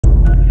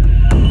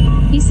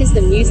This is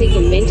the Music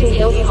and Mental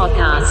Health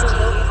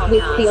Podcast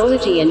with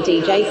Theology and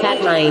DJ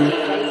Fat Lane.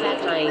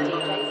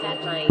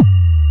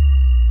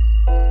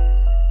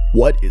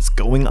 What is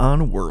going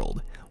on,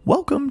 world?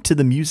 Welcome to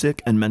the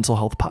Music and Mental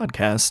Health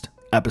Podcast,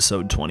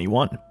 episode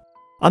 21.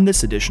 On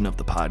this edition of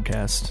the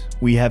podcast,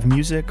 we have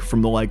music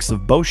from the likes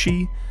of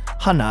Boshii,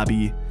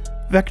 Hanabi,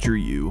 Vector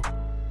U,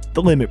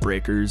 The Limit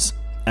Breakers,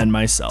 and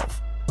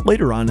myself.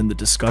 Later on in the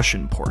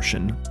discussion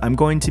portion, I'm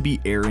going to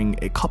be airing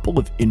a couple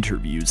of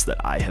interviews that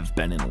I have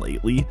been in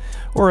lately,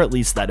 or at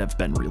least that have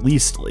been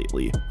released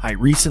lately. I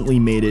recently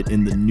made it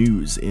in the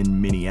news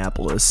in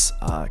Minneapolis.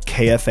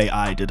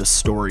 KFAI did a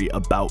story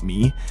about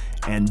me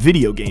and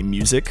video game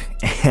music,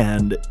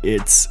 and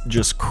it's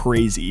just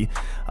crazy.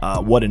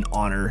 What an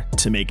honor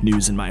to make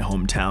news in my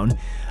hometown.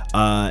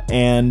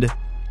 And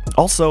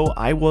also,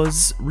 I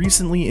was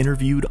recently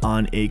interviewed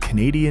on a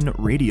Canadian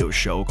radio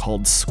show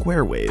called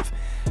Square Wave,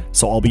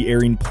 so I'll be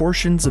airing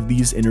portions of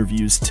these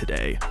interviews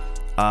today.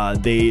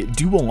 They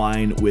do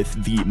align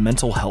with the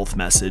mental health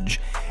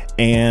message,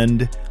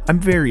 and I'm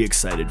very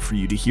excited for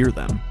you to hear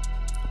them.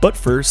 But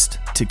first,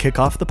 to kick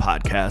off the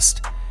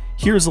podcast,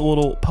 here's a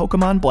little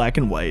Pokemon Black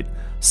and White,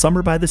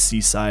 Summer by the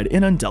Seaside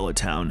in Undella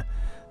Town,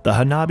 the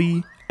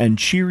Hanabi and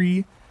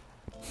Cheery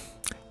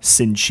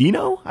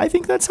Cinccino, I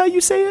think that's how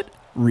you say it,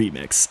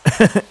 remix.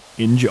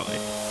 Enjoy.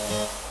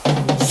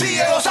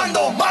 Sigue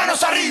gozando,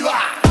 manos arriba.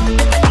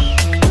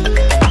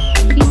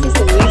 This is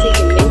the Music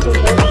and Mental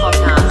Health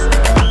Podcast.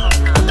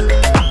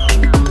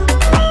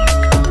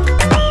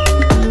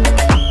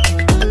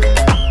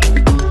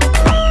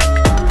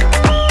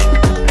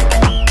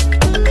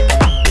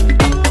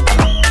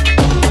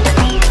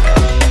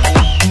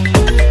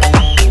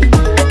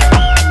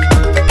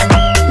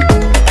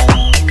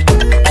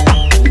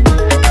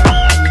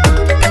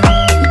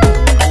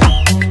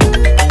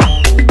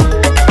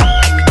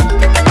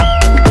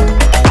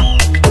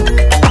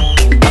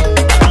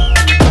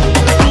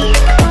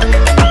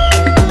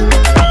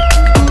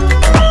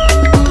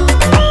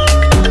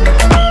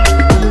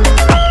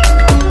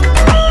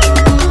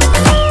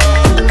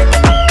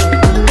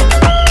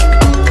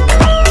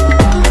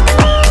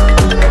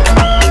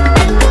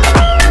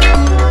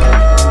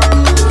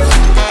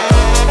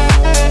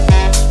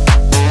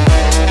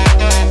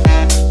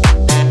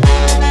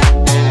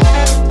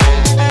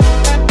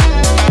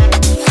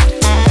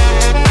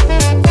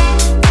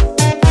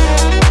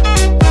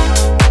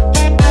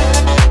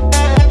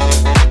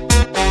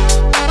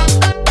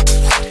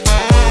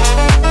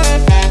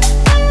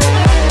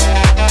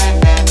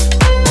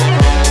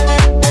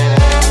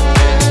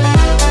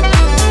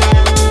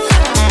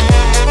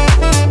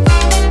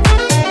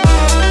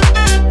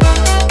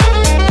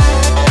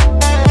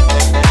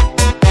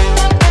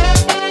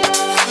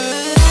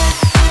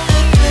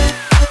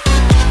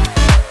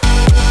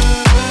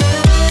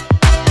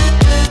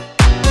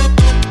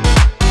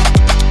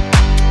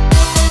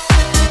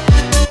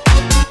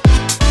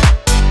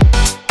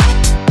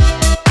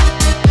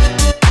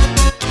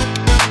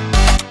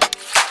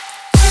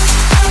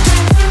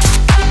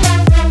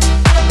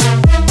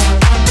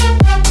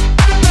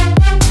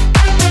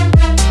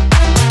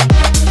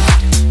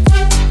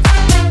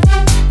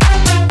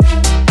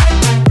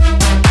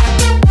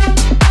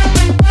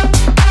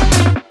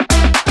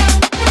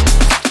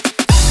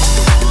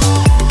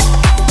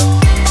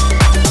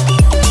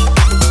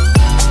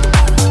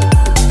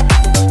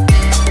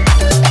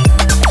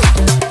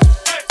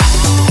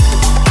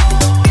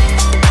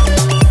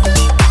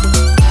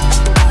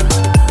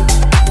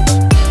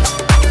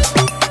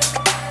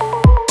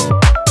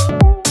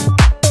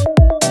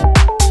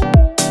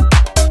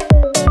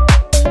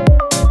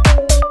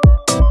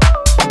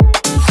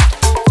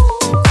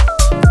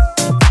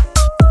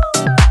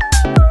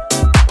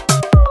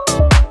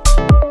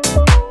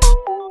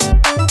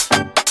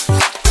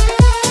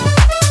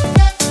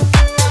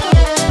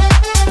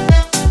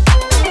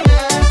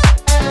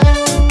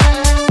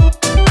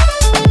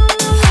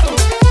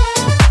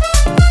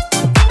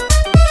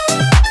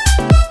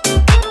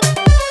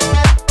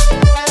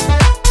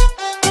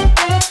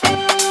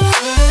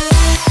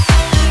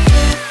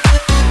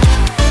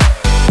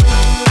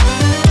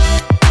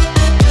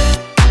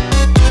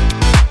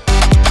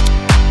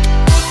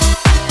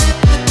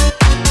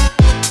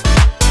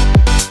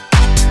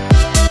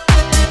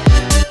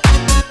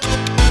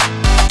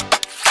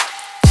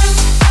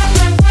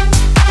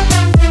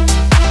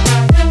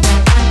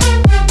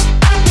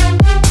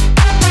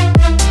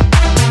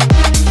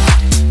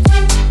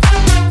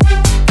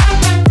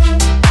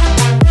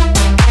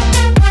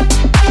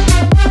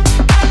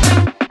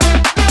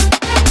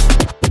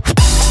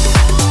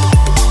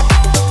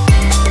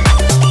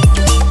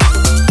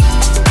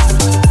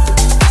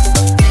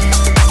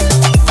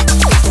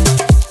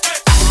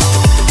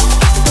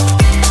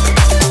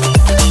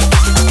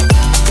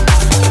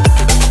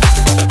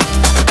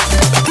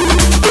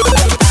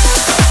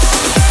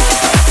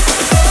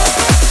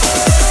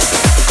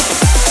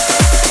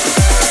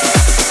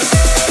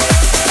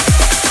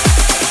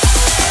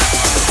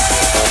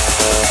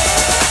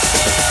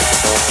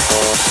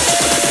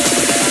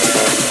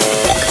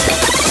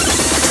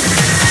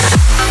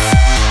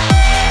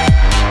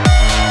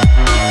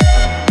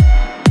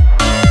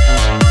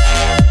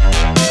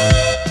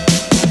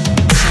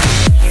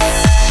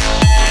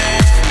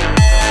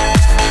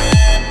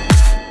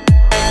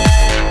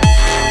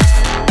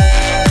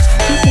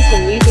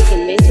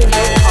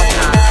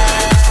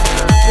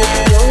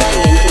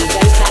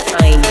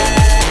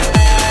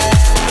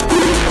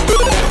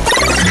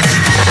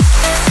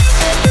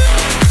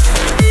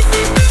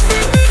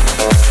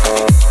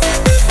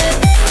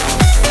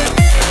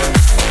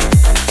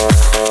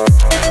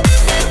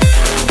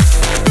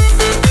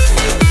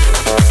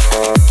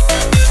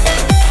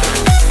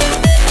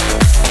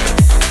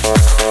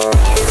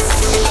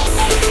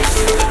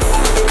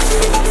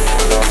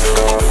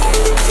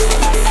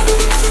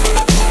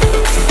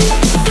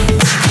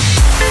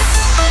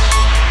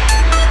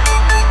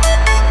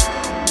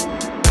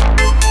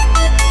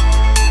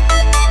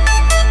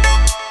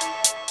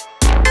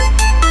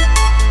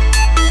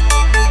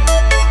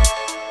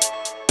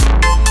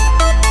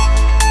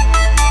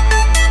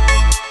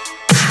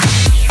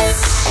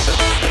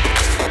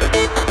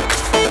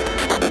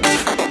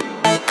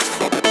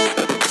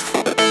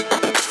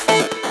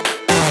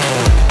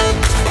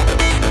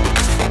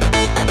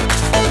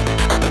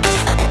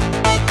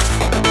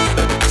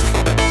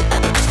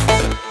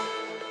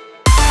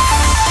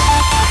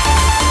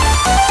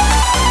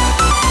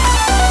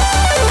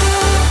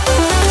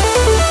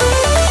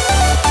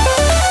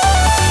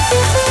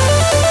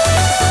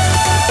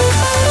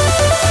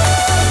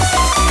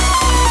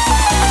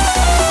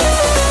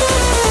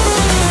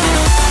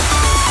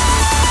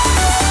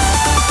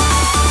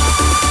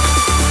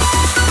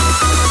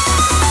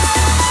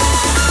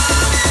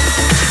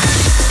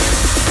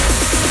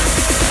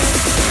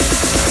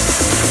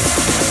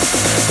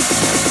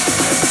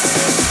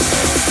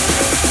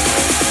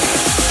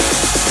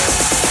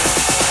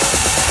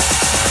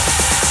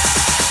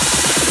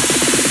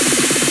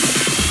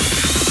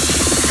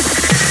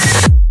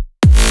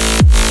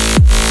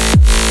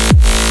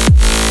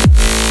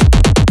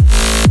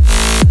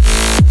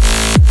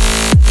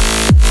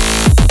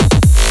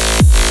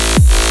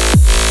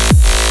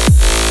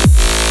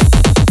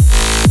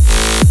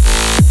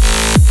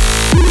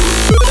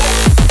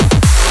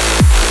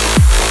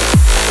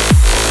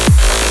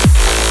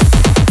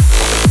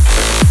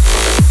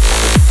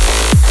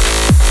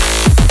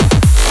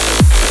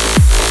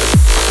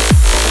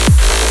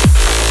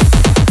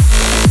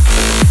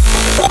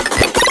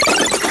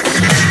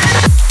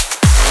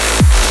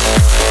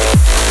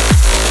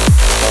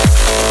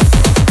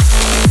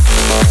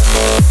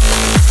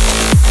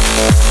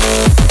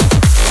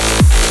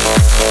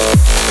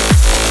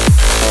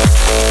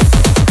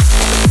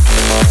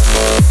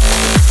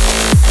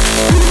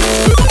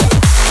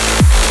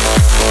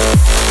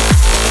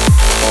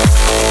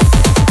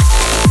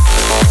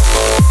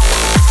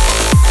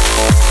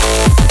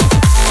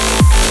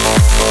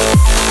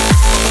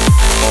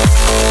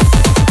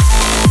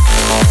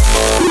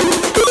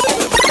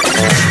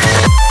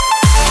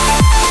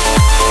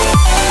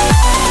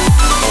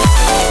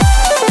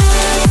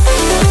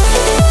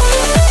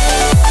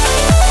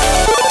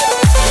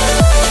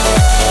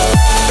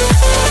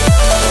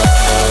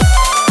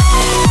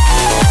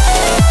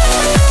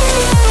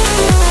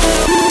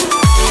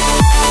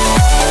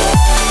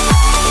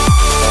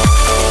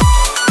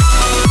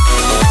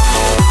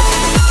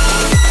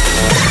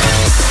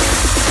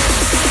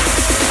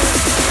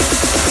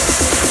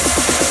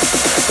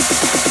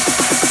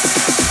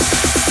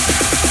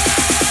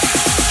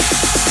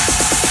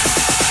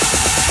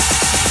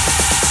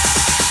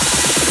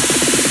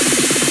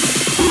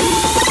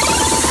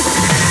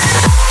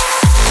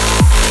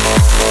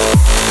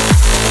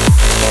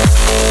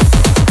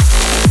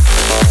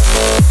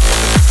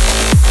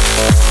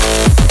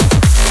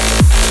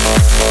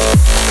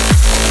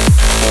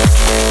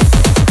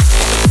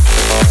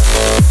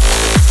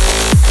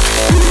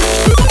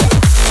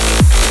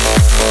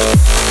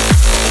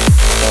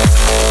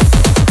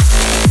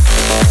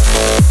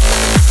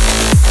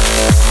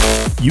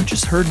 You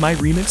just heard my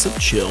remix of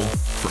Chill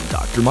from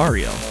Dr.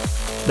 Mario.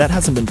 That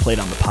hasn't been played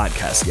on the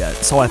podcast yet,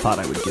 so I thought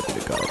I would give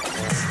it a go.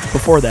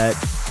 Before that,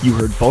 you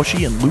heard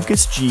Boshii and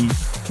Lucas G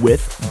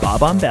with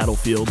Bob-omb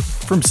Battlefield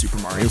from Super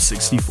Mario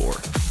 64.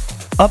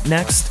 Up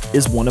next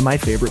is one of my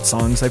favorite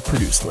songs I've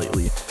produced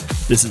lately.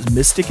 This is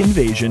Mystic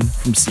Invasion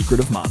from Secret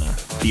of Mana,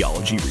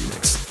 Theology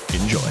remix.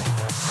 Enjoy.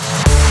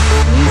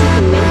 Music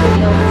and Mental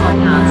Health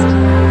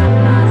Podcast.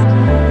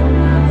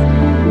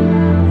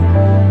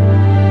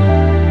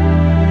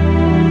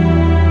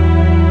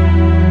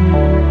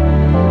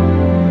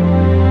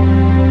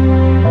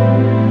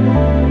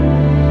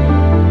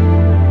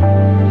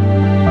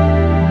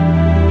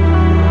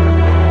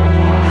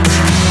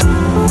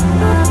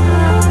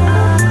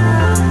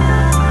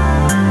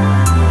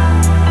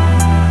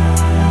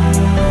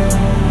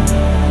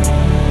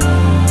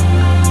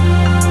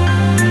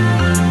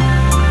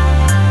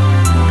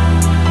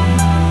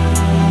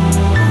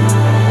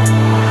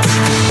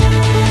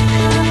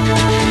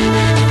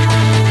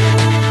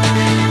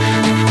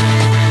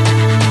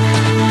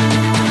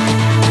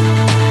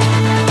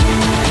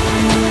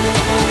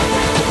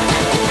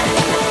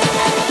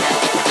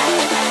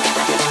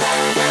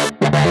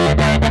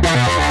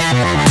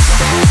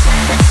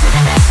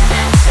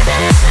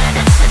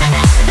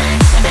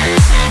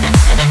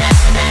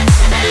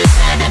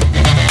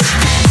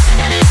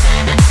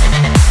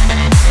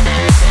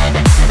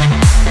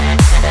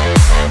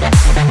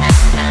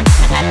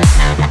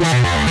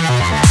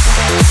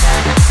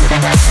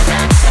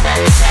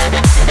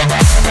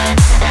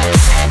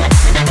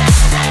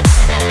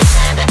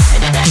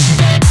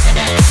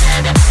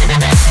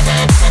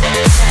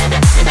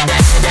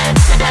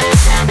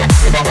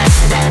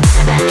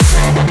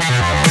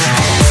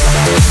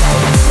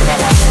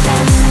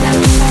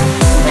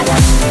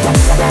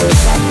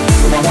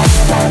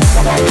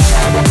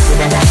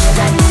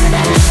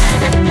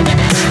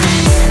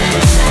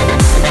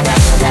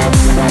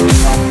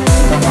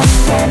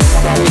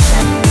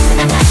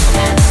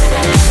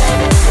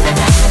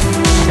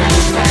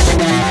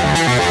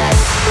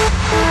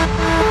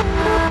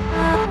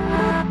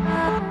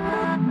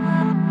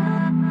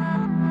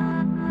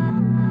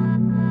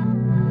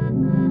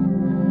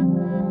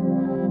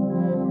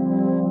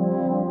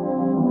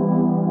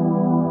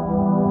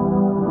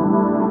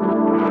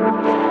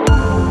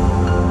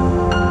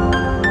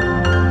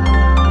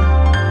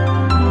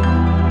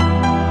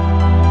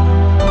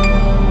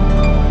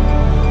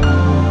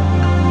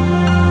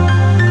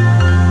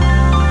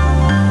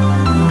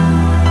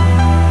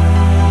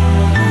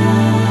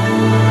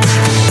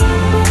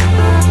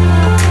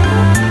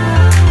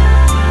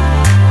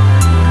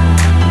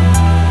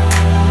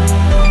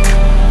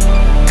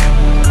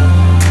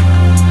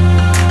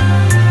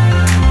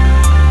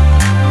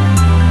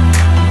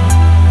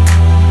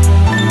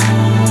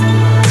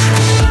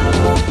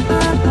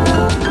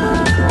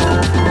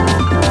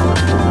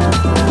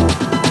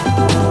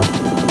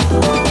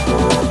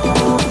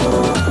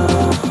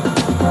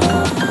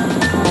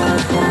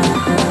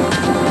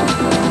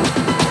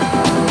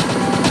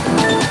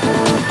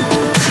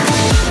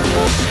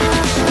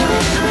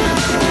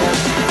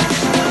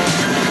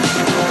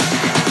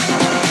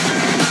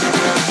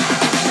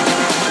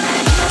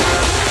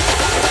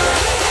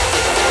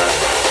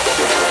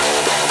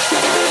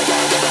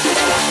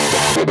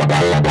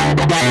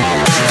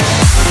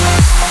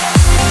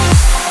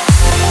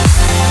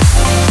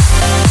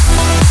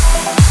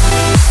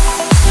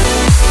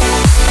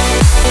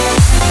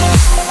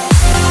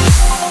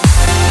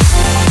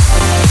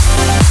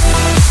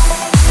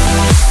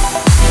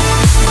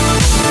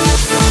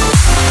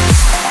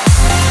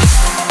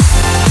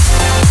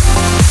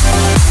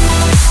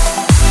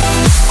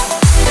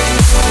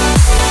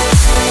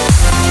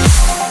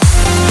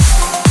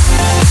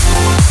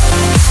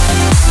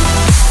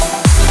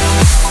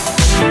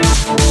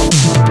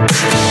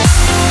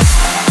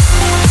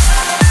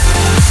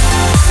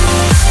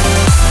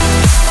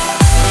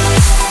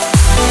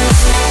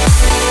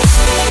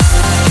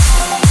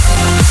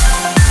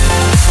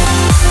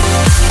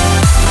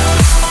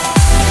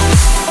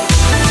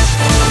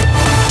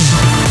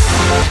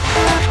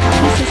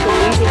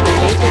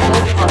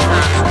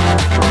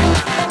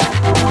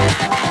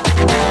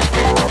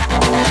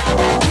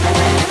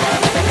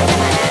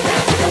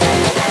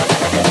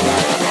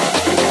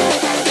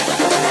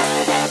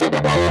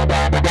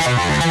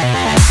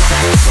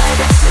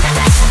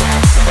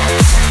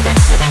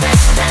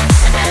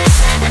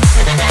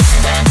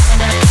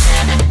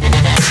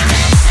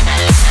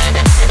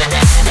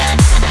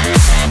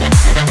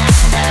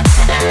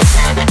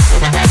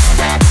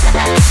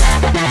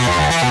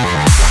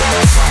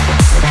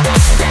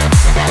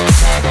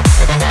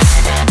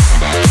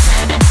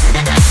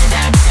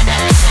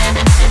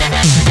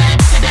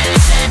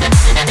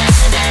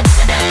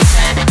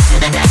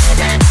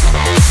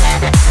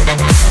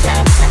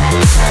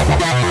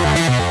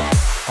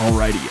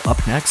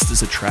 Next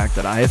is a track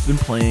that I have been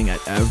playing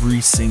at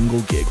every single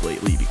gig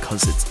lately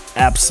because it's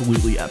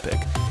absolutely epic.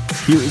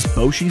 Here is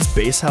Boshii's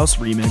Bass House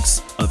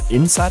remix of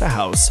Inside a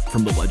House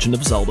from The Legend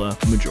of Zelda: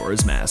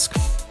 Majora's Mask.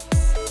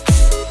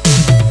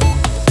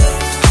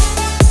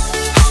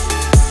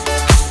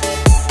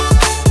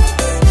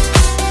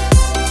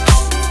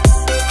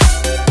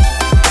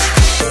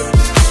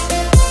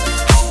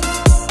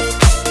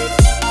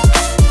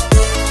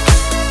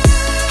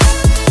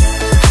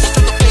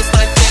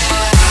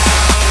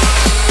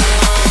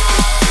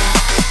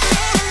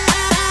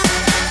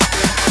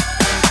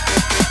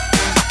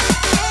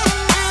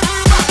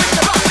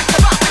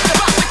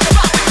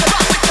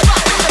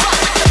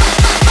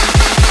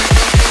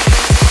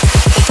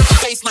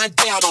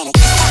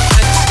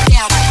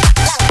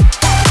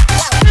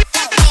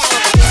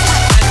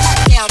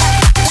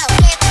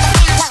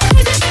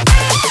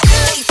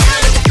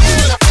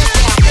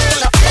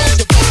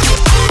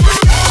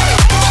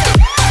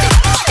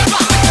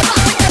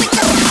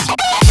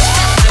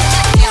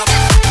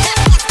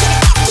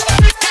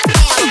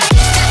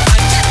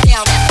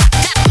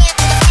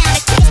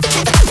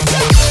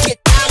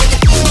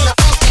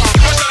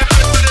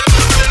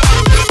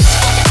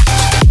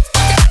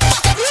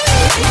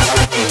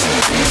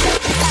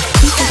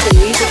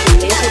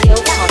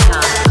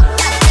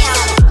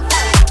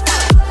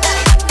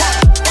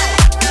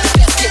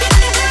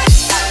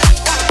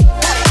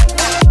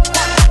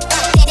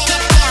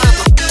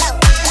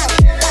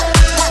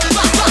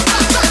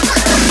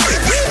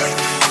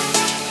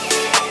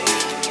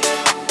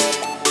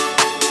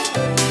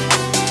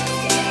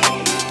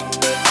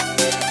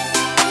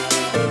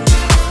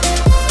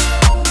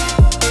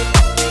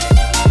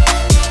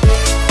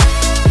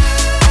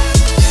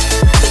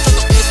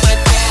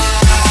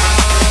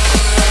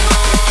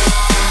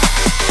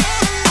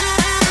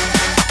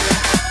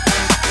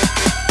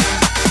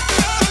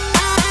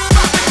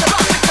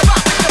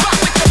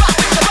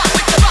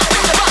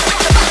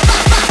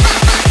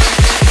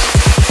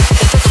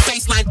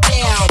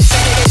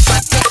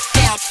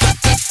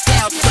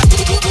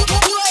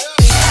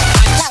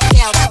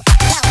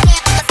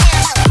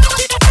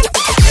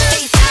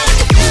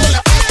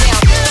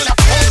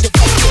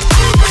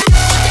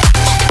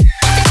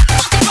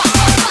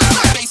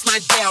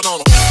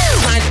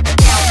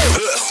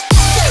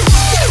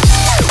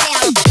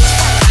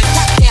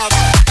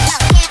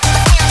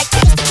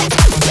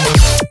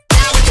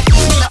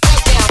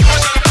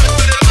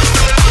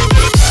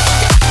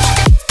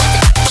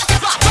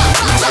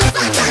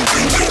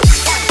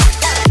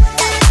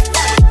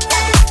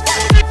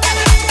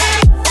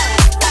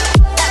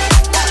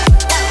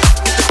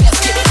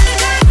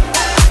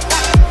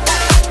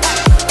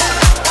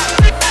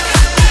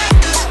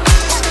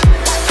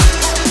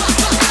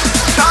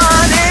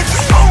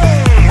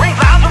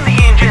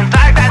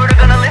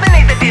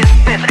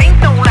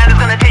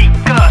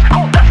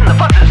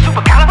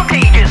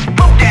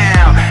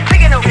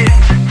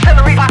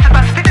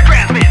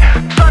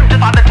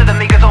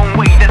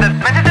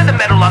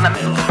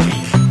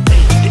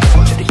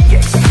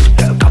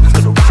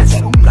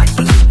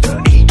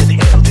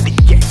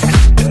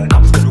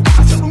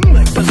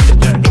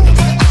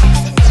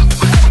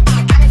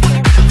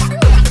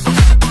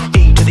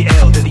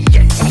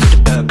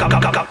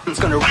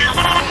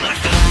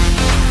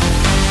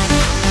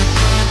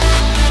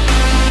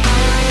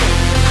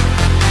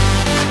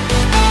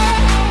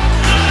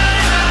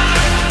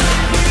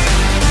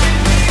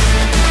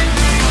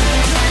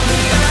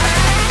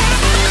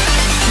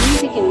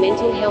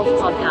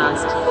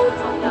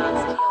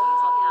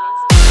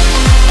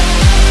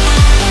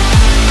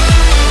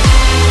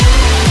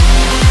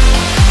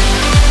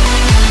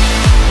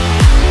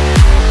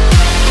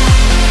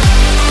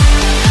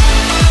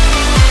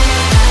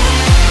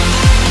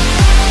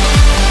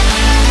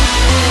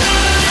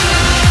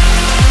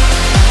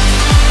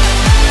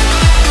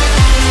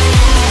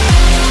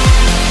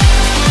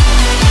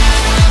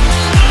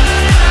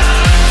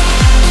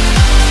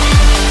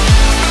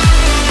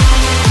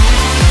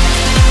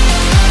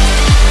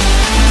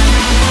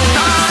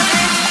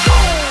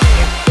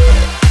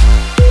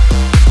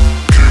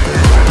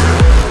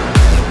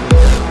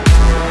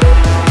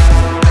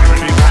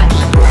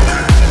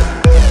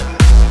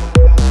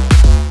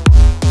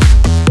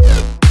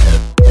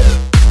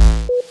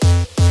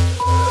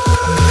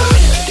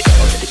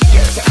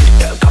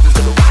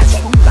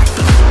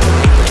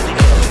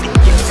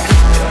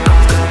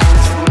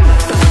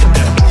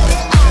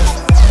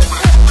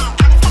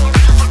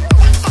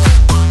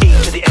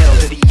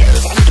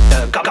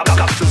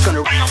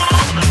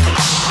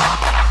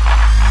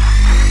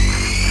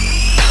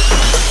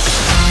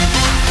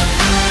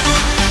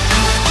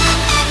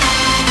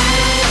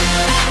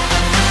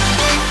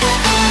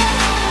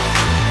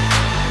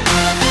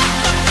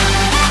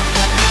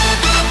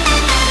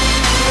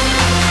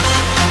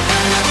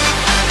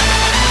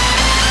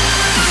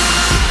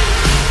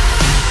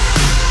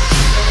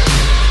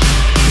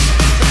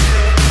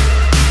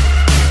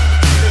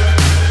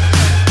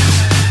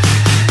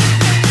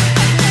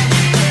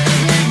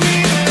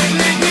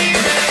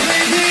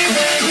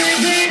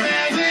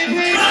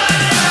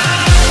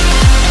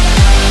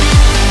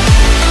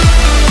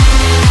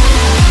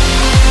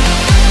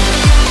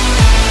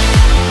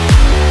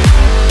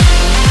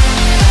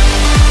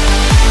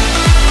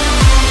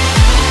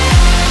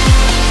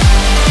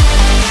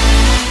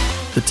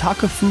 the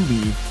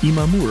Takafumi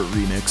Imamura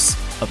remix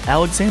of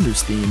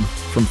Alexander's theme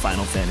from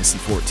Final Fantasy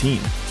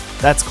XIV.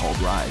 That's called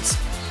Rise.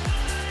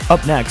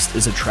 Up next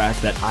is a track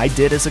that I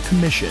did as a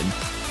commission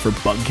for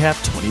Bugcap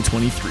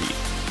 2023.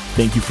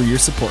 Thank you for your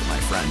support, my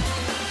friend.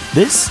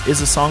 This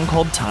is a song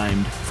called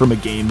Timed from a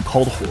game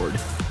called Hoard,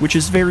 which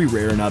is very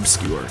rare and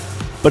obscure,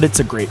 but it's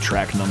a great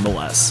track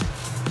nonetheless.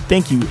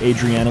 Thank you,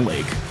 Adriane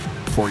Lake,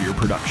 for your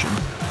production.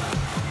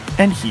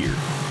 And here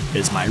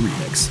is my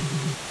remix.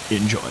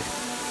 Enjoy.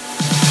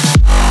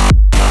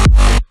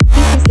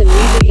 This is the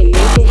Music and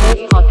Mental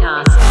Health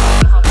Podcast.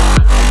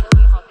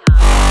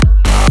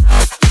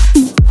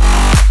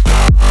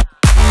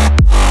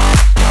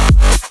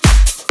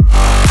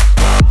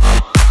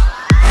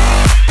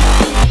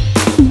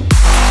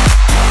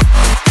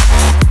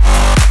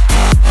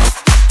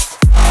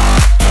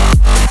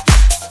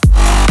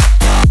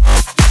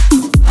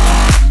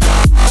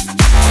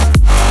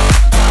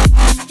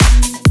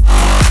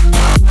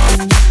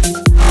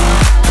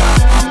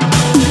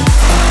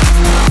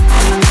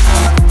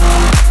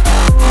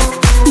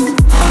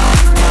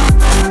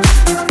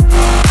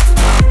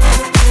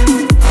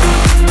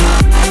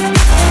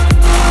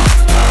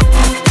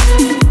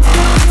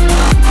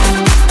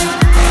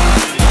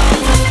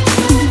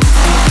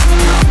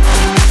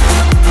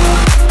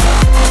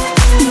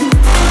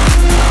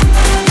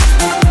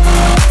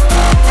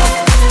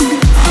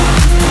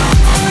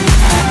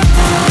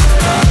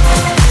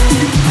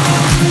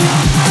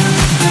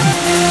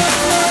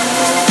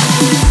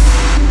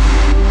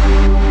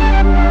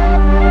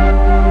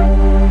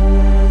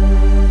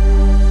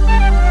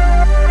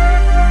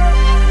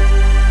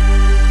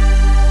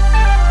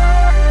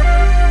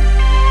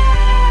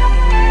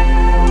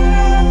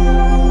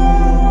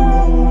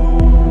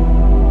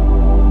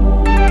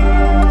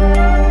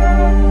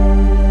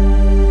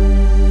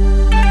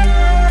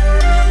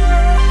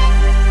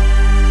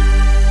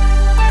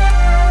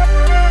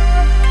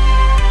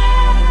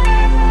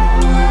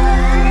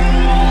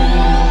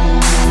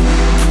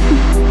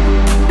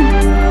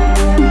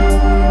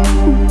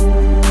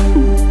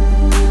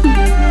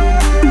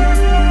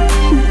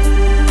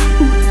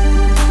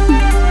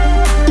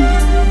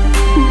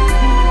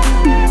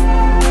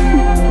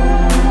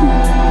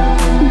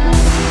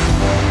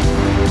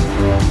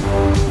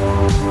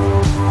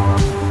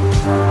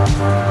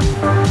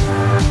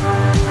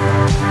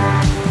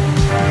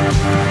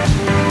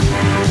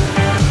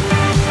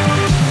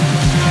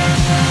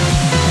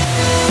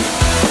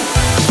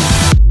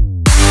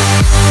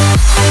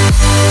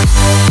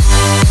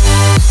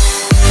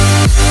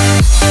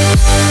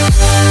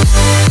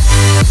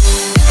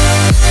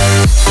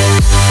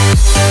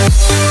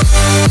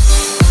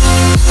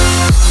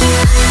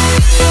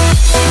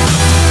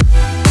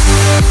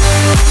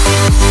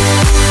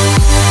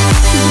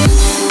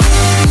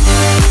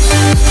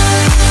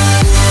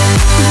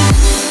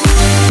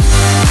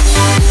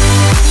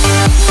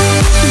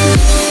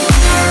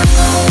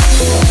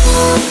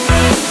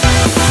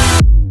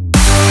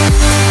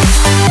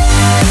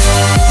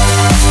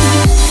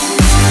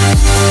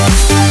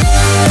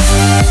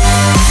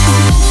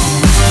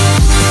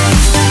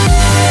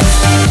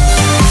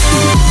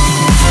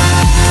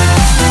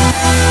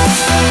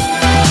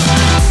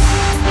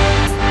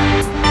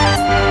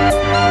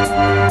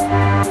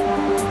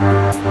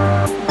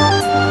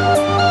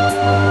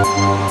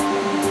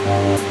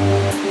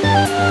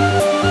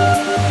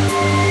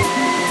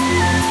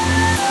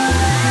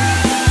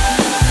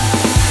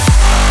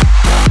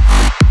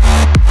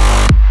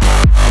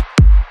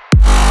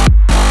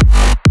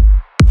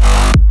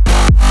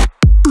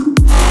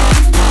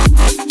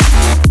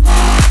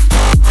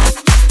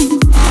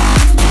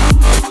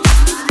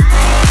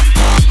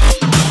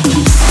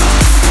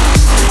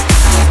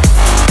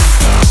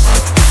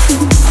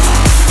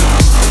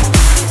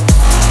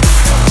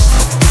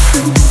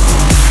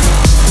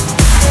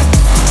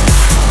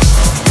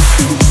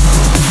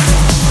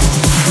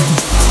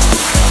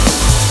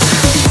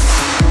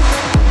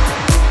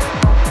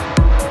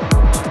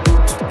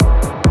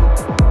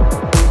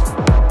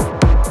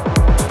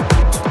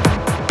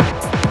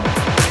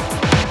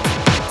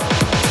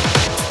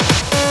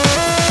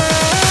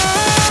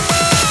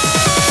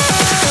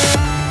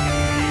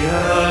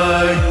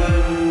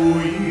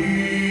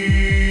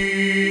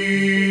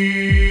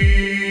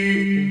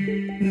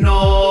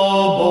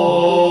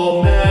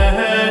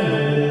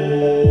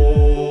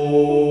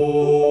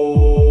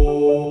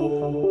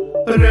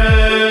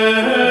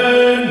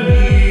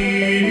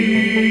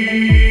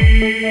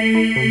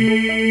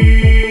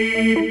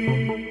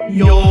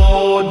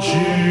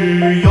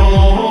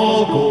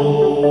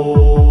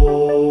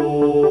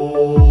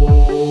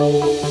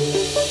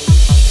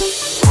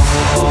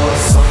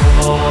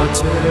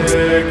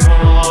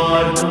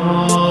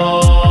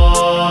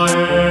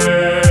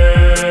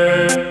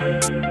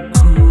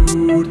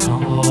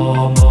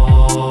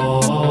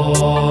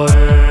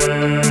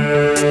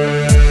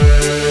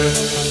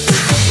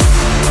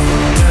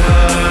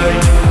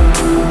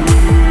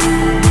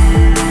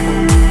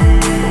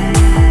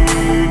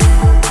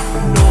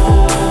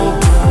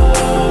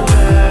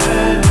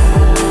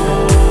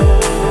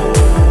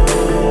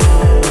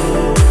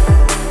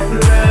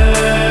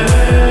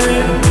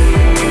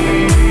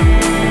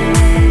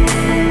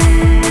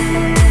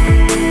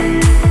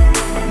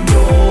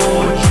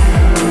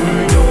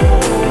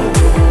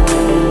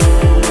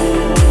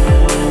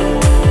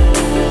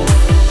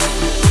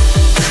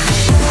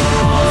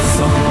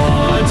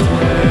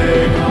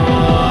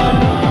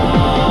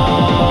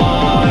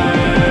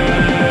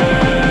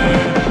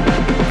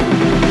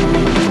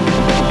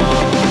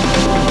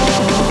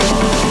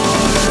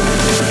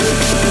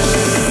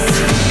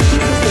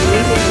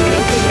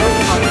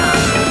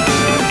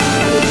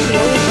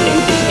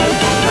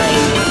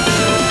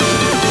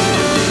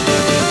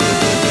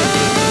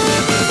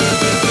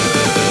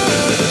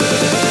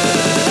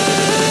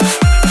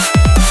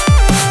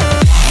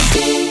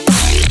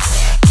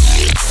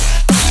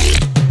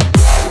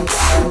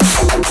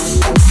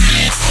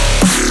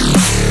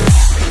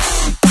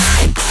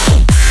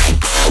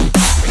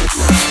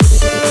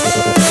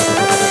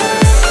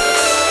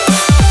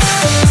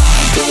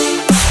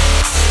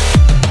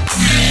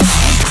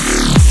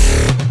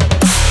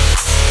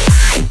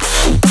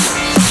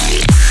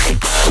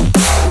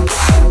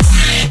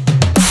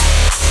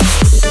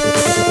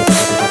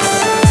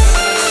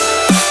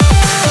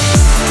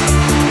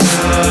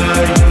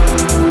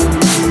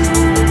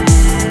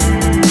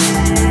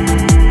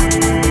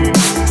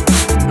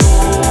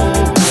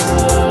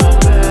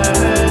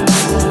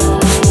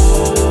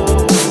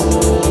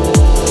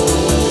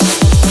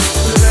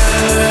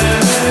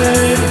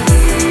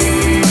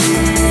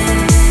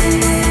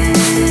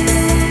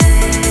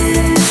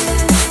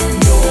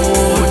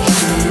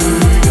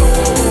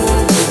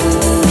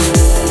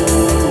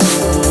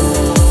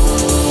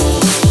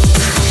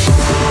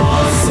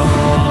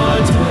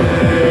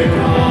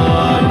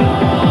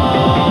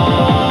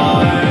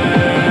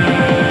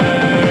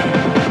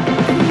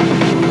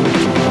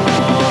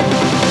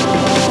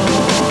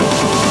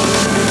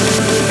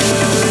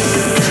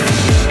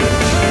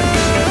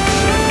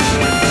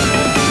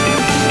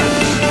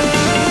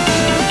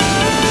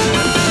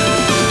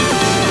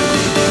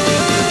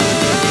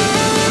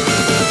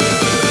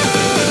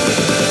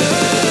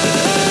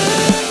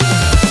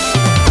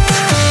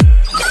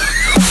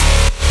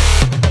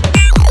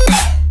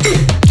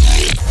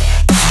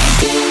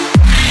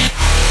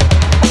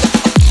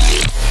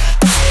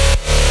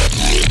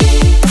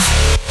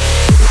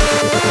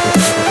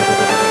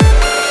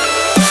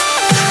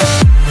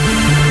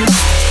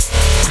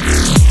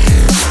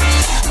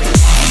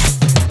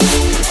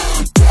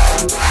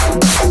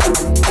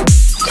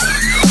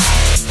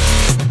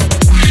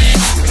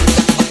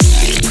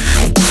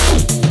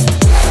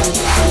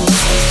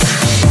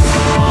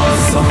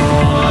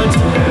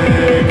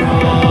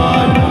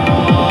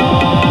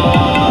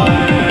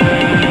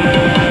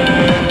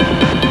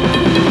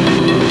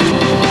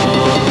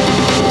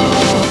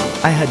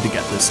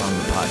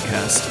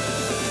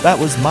 That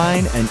was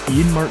mine and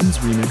Ian Martin's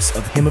remix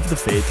of Hymn of the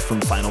Faith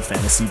from Final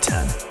Fantasy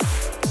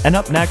X. And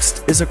up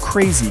next is a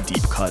crazy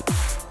deep cut.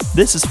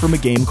 This is from a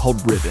game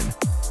called Ribbon.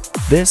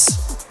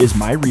 This is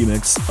my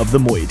remix of the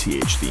Moe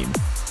TH theme.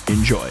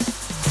 Enjoy.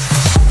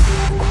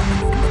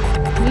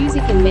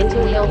 Music and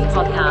Mental Health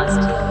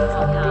Podcast.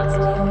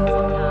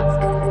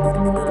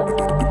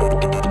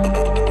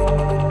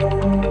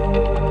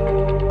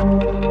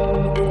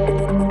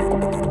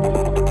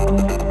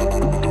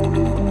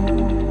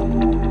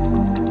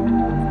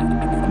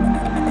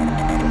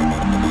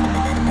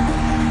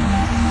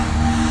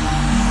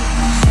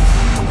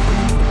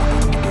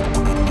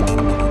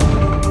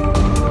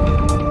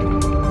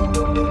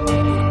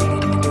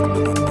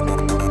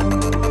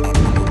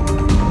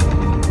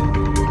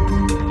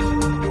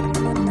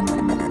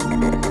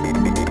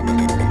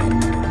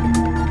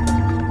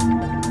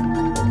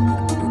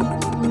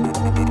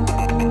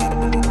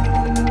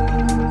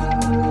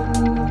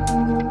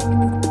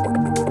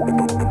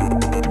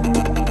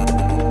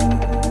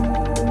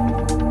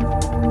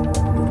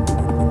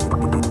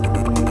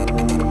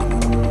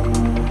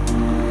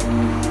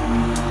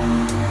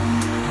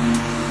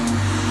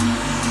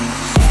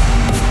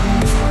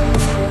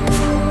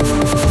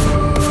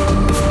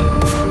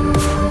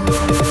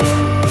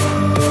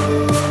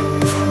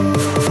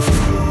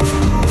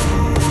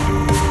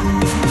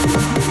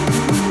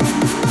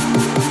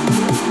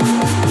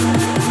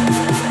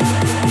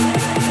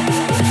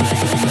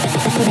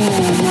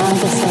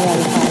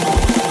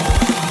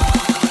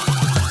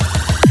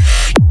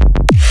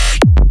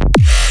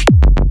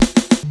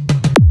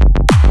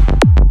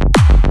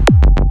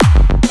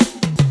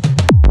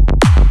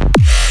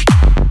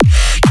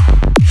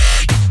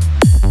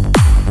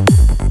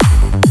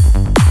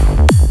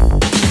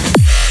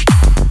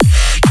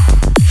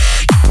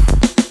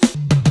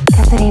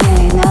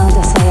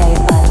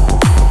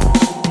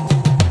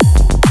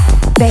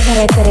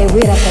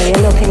 Wira kayo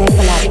lo kinay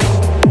palagi.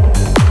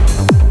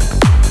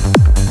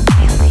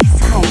 Healthy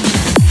side.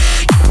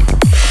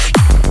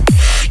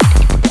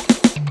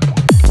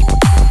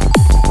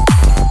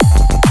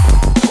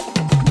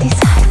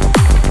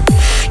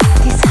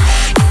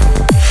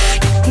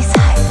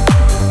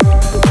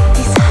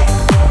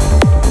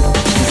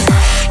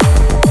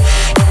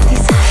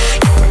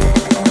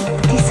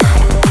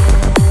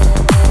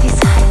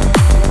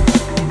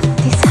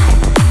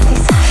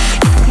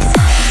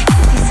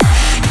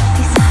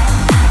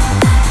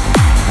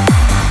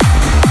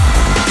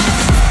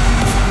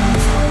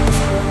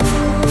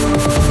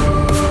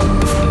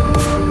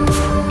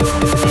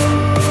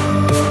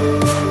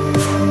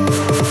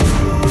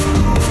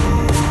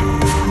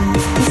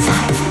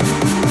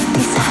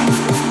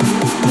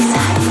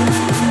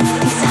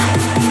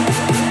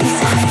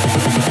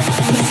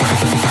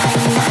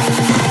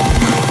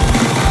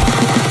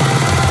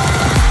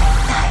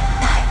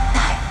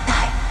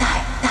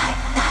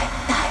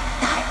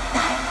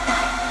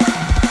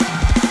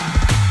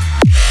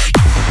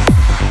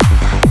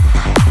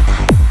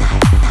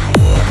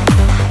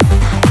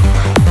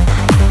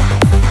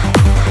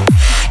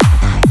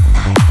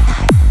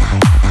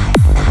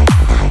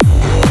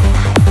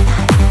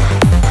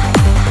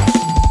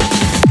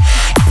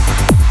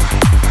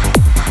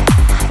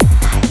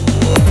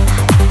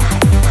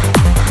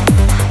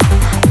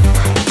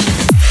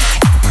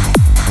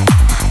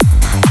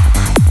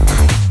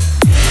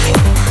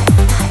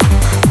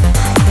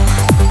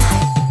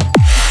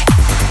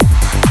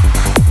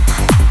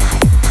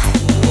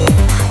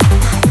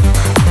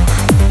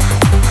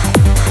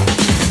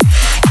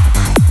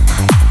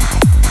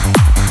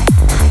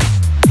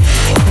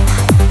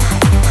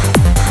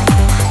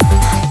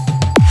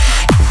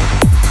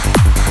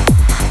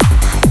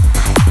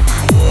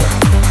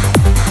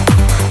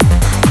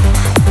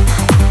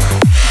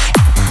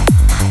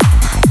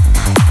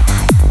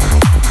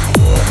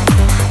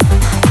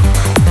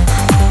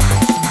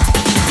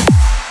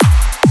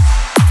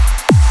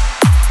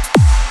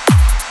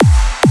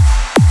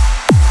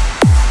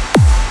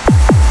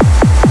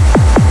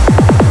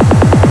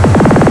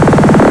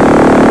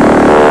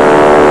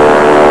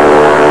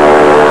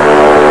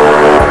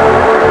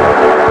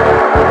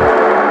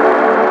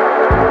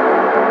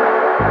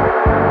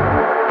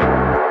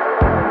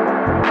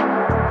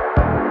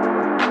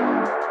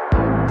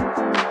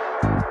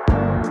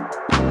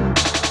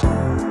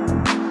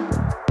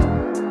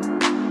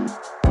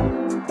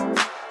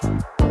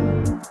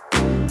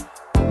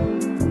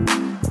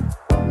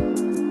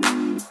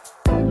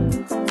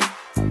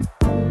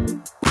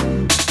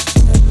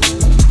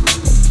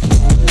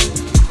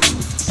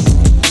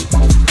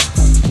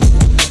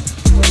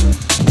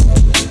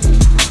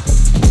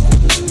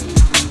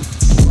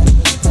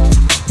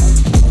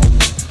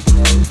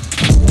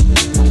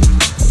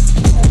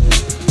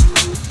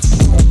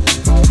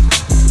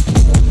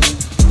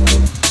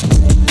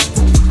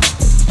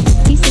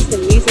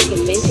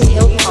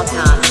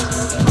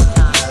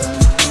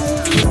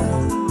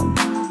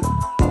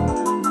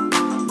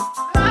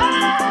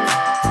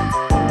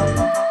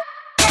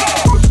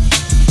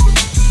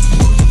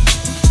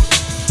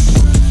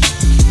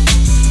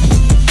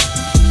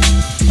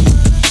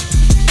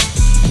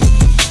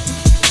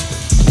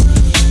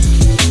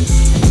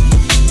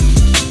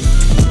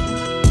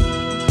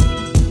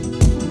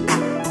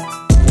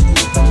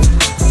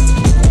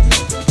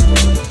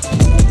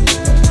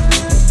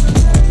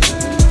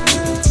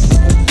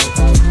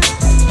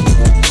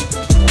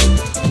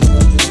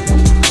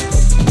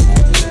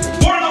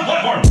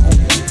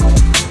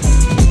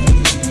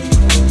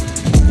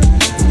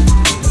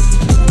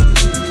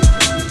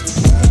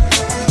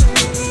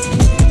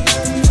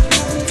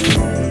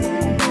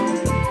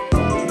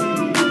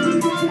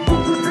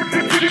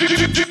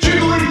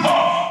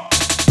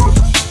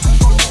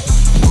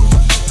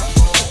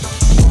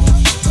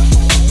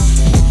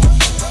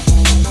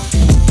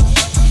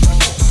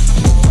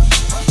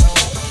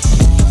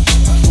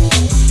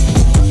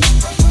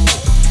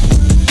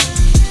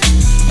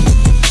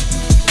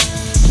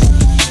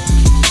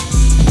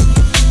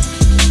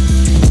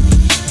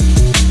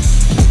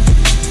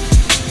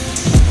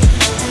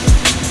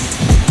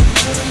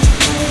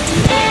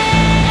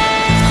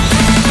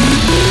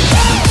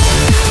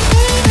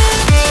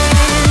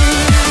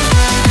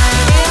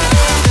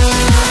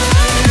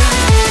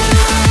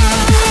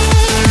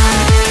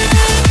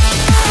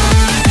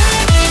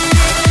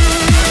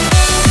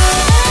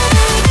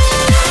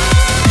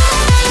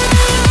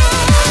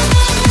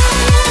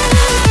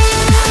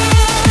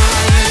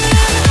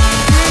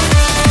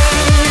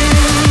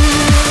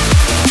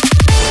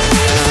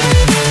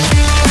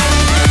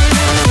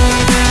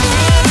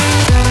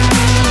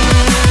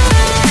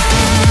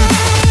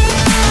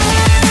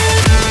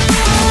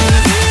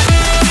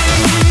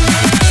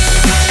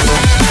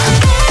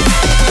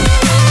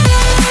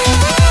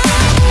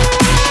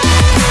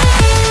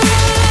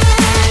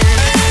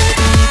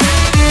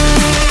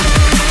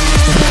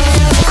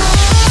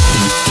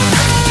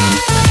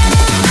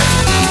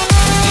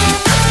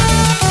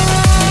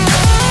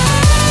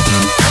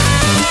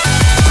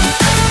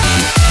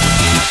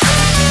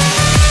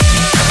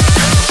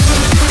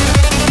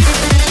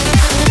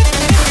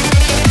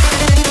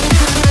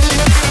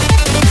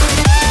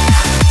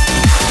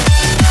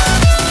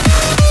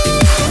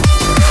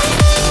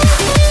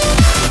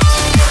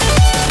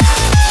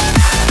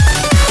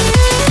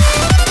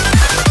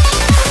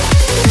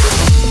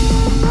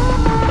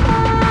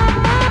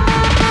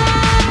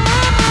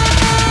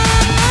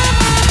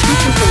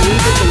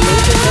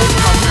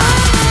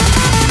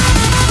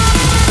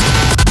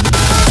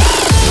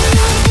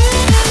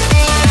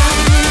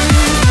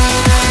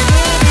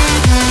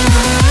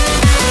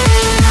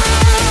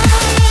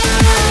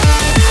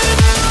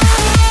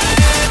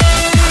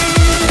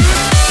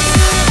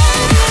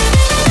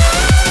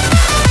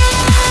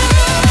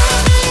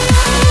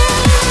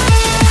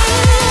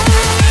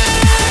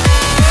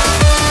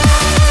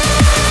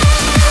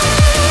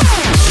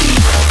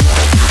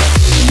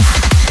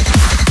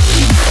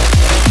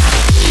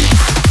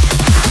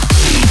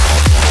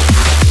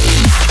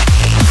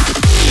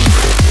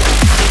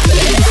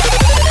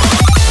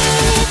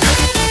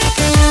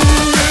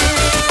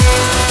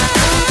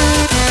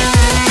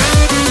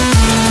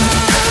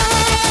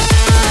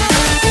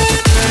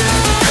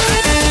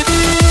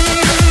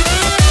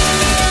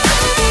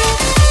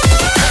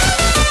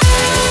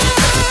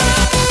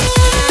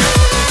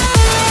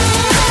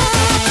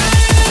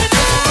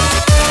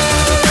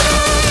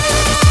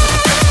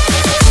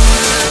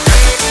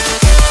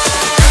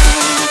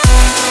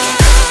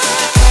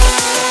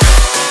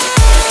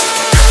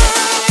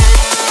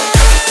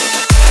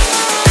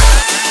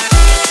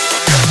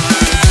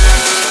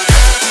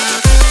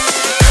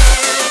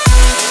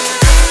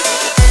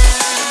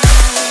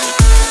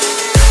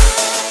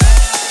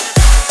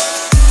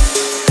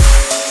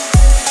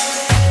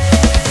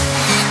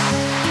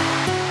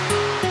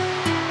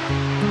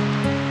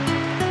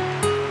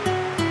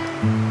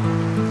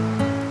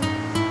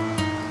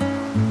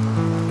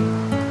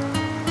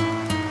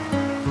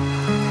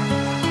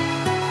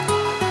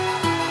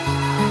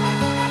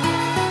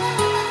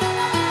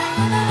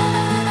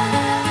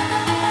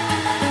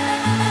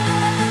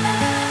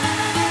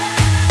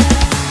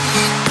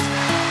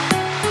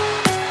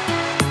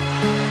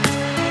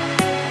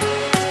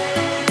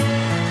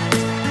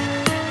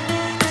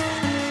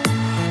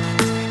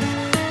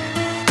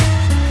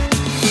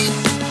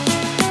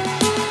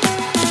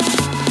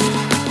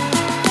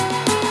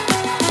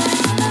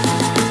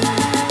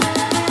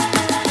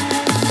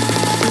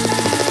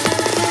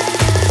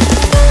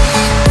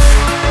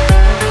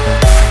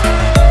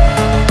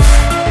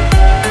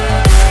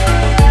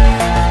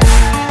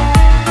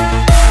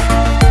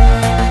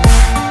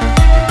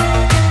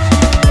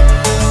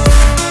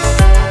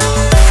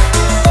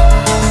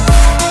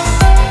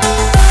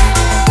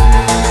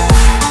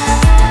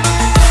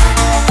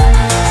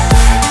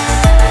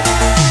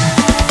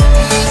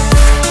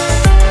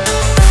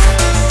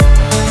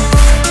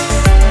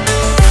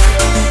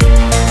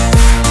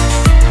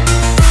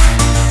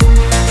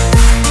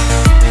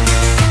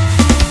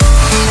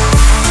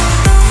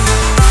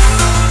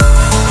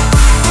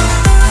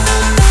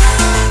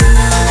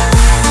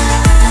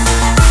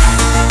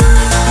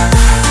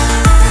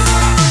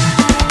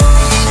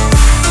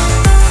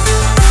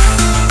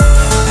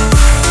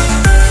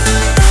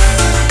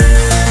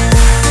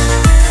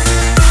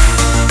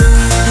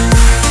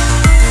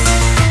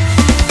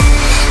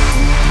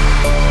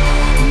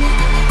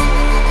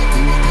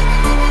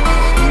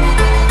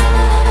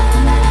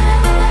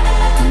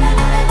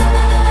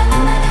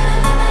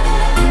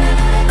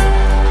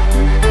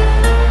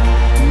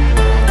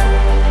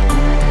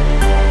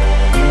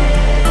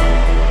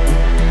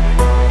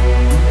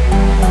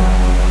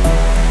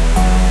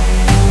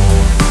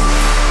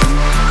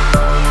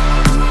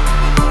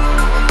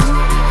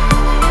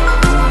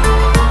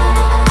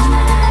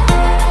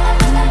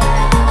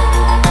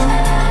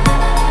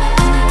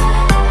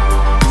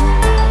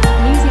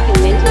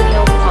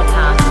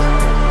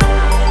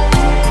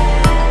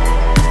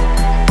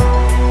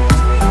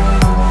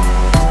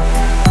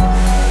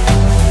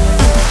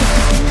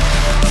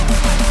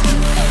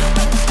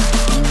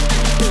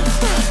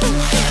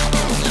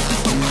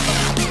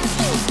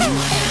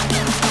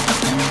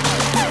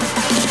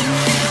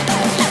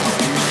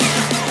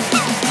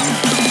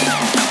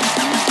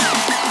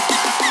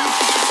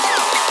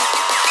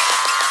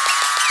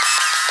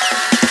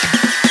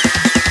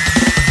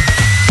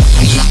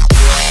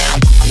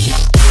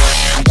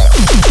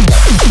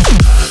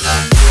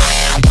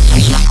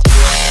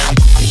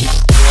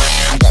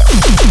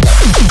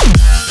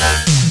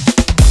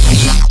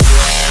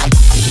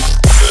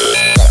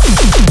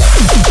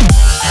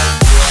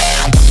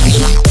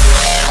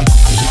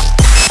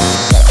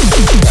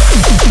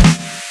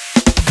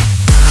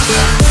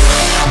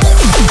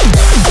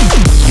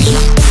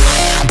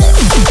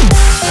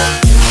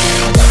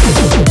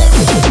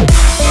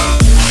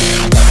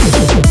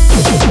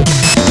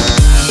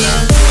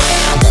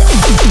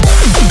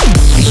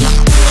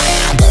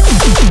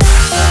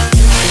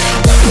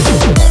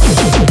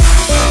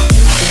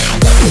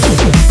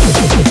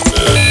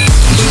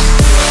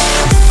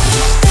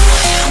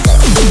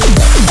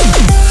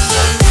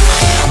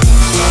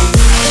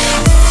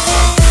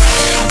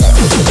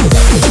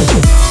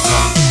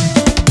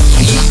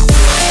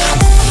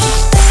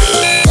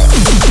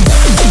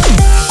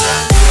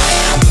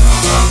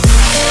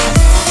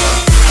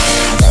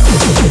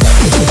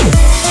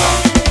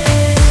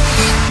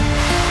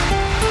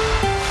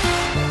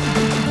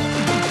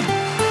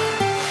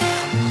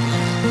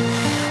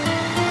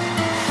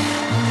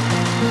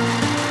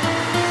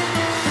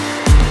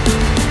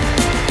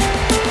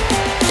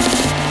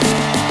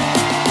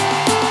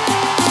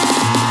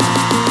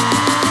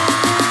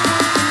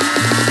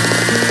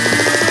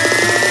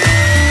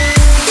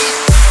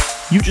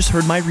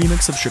 heard my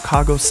remix of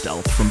Chicago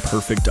Stealth from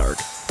Perfect Dark,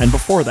 and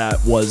before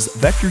that was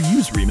Vector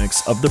U's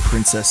remix of the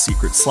Princess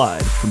Secret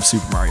Slide from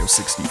Super Mario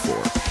 64.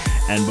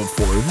 And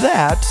before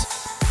that,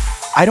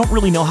 I don't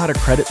really know how to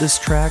credit this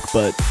track,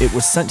 but it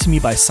was sent to me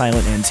by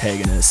Silent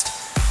Antagonist,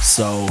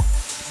 so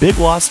Big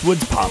Lost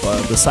Woods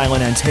Papa, the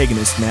Silent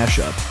Antagonist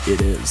mashup,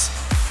 it is.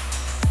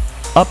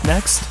 Up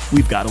next,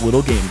 we've got a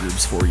little game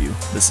grooves for you.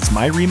 This is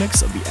my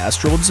remix of the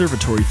Astral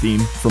Observatory theme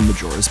from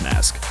Majora's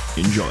Mask.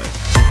 Enjoy.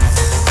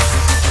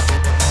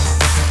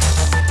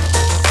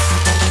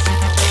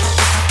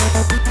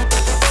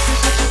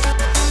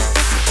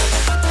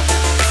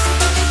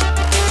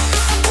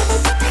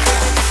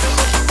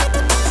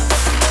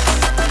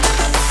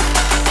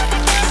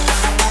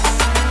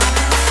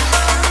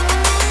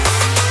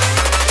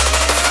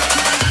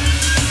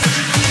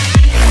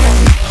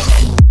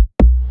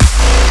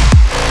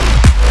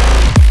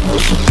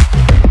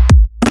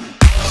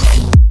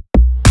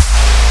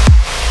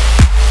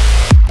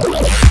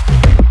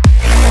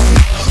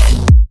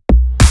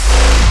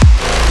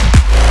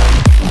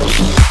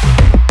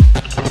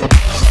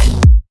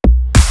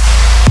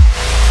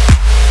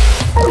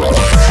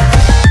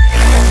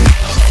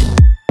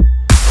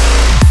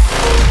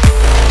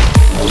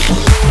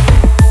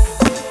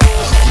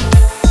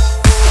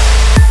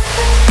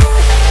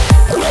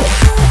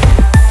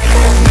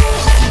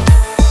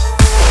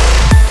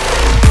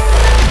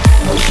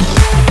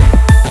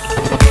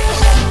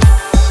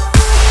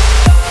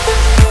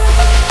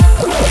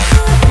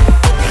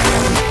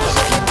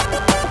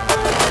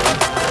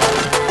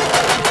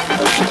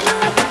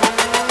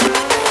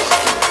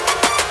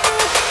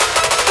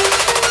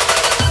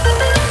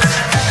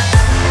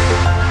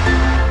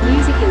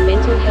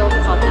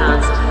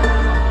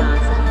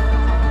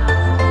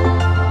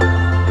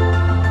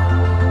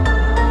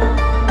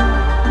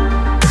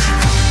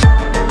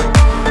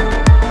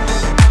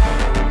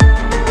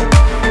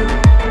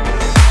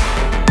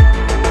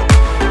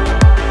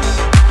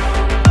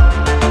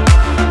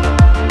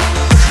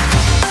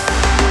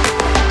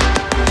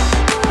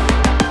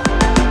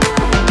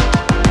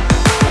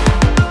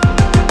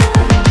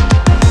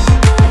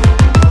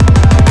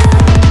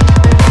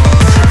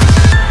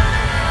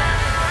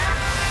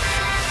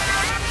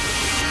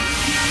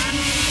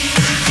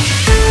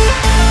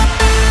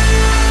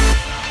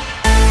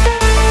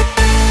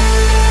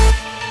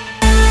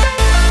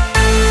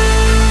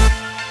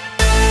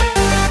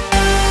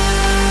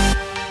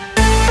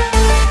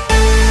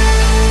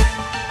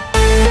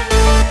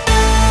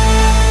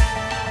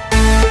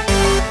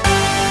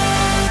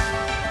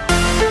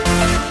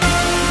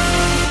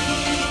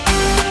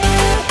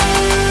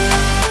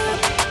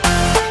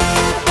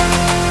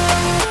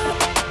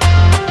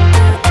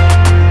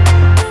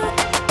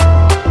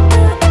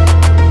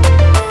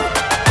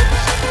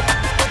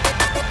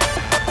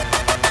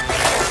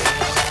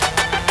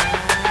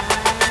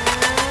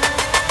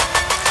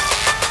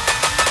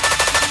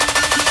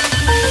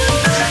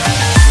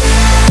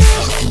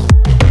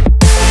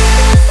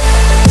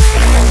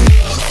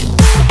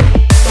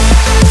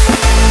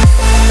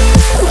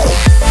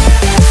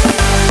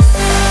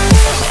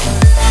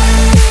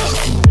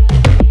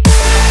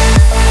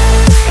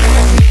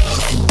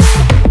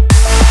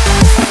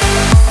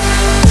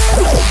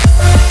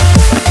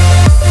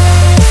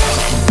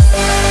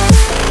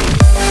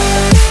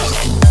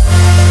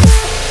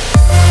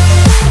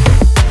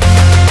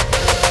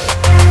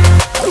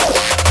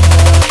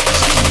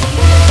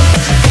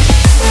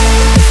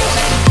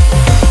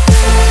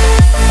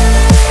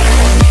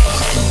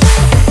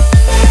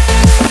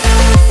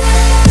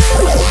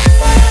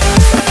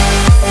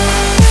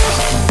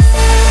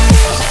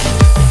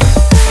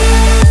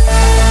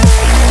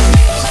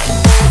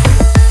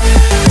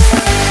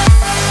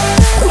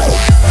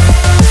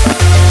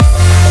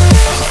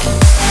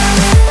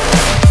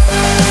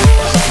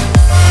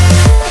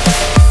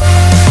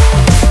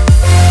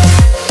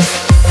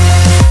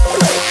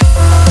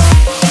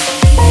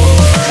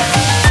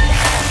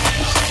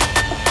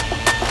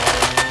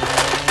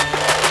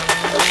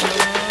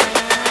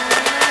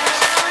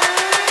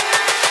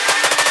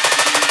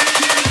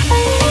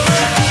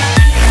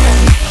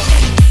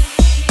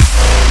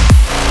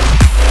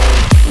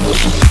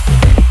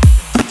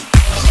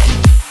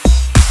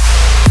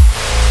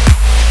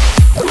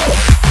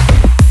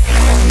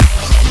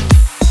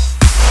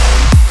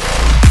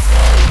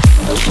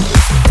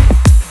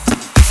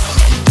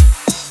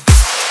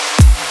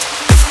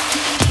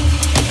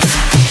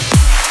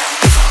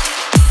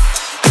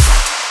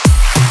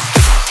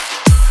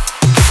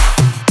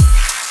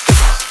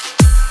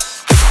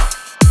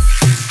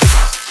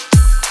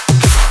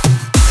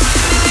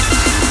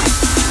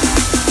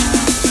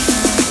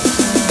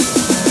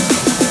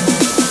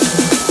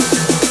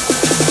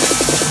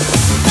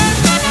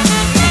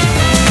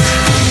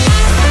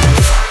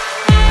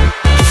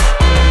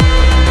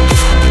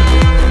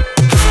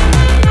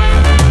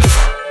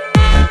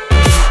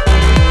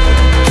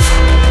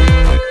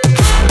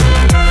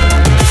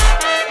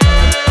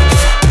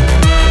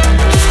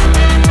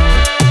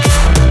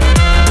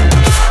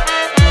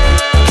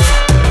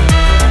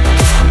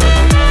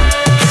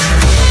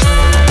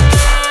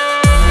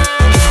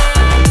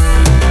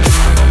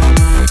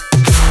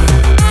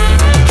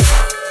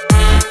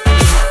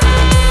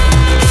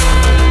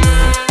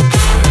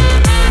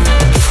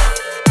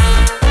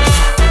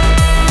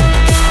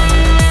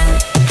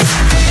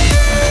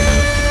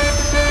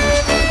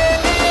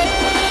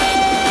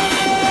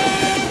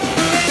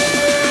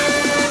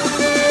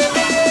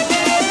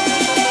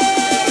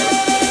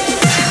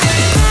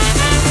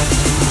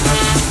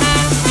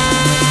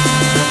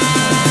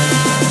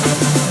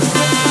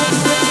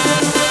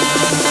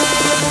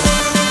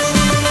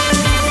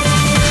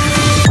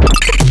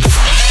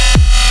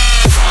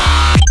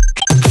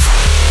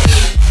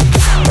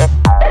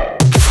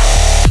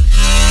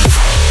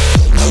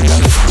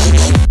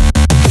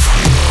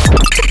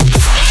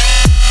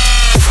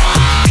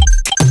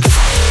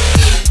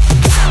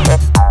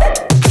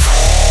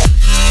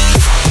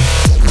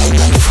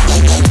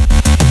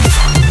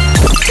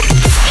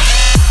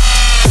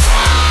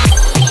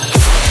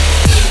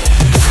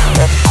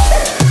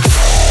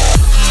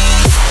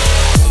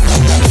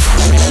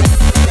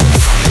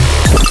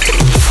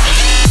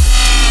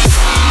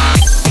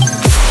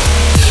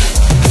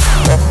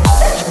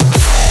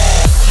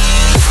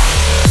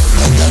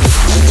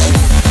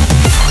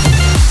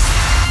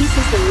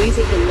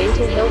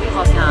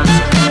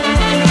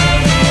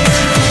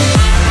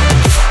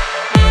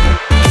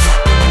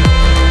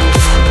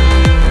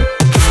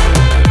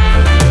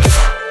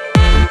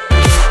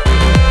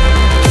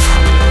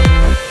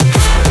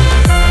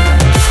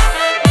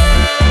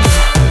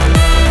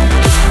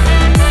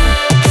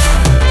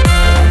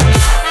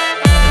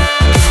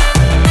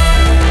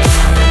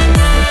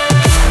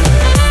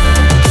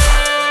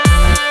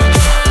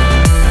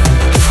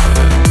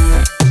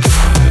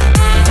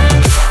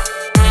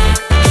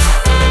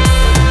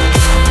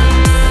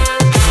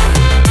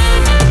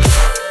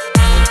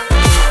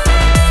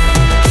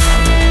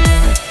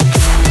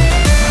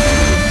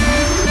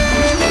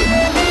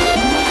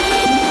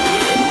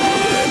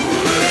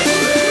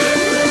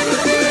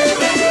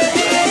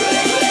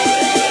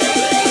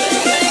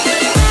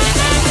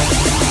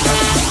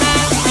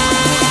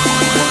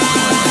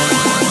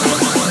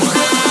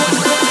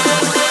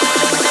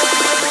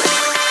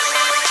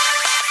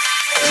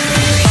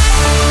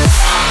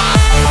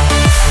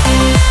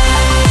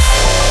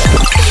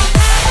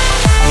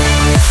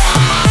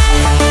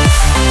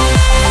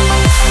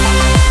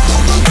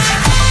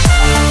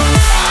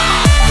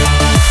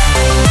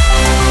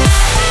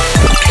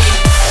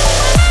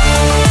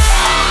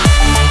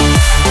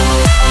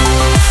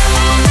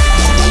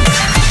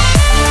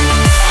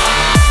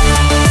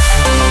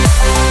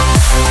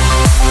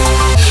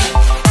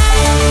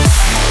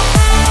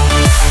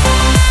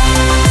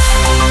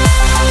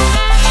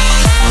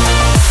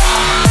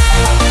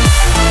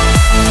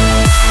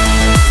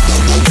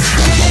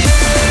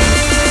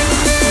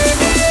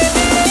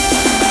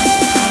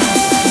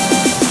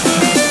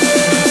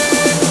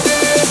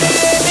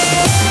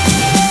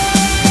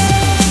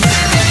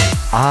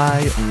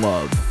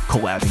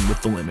 collabing with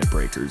the Limit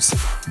Breakers.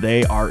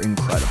 They are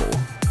incredible.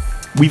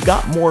 We've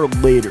got more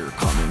later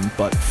coming,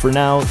 but for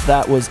now,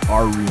 that was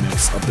our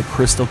remix of the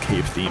Crystal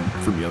Cave theme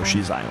from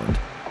Yoshi's Island.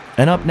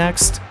 And up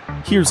next,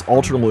 here's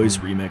Ultraloy's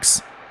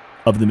remix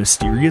of The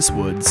Mysterious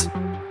Woods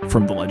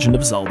from The Legend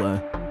of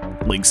Zelda,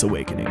 Link's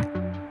Awakening.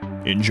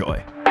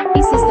 Enjoy.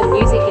 This is the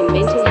Music and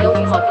Mental Health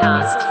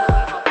Podcast.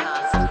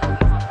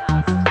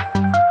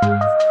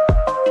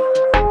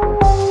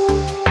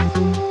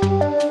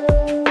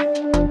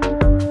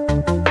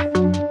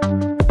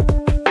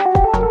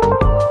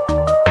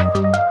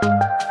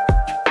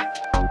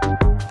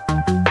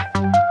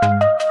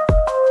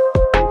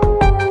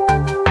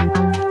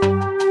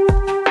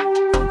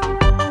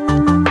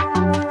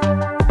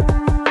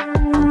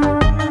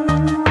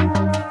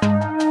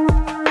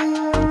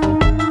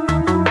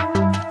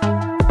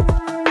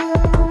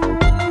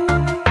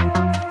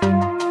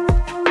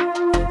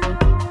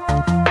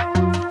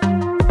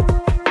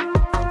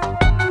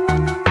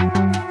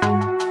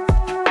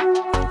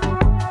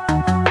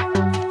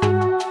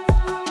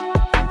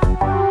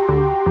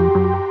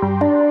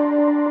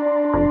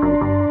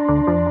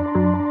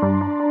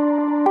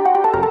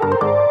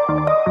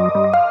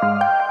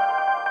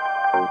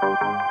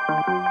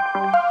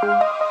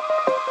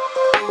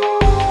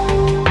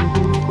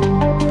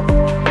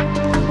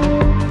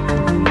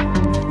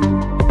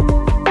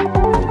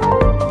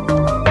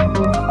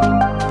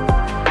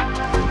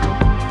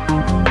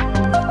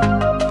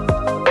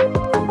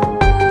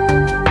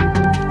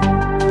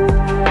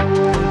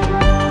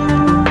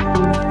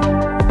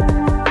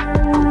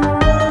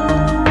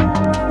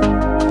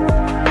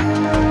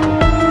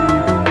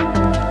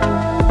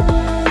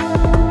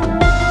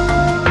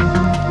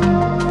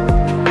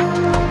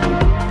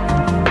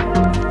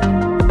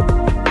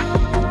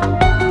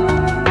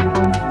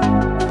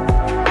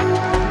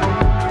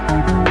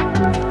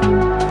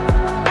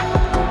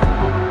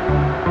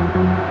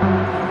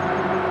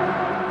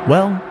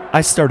 Well,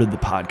 I started the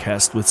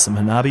podcast with some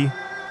Hanabi,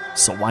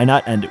 so why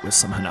not end it with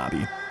some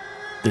Hanabi?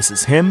 This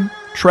is him,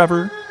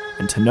 Trevor,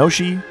 and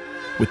Tanoshi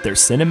with their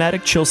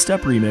cinematic chill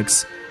step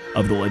remix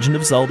of The Legend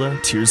of Zelda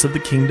Tears of the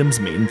Kingdom's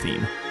main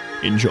theme.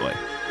 Enjoy.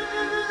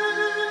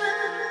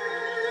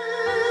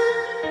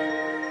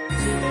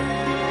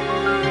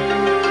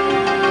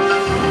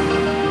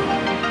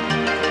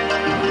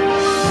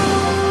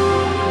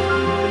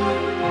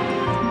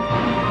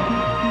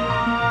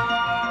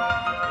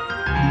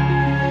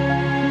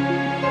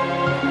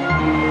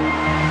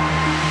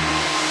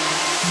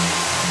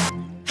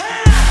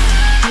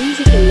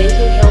 Music and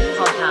Mental Health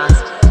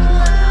Podcast.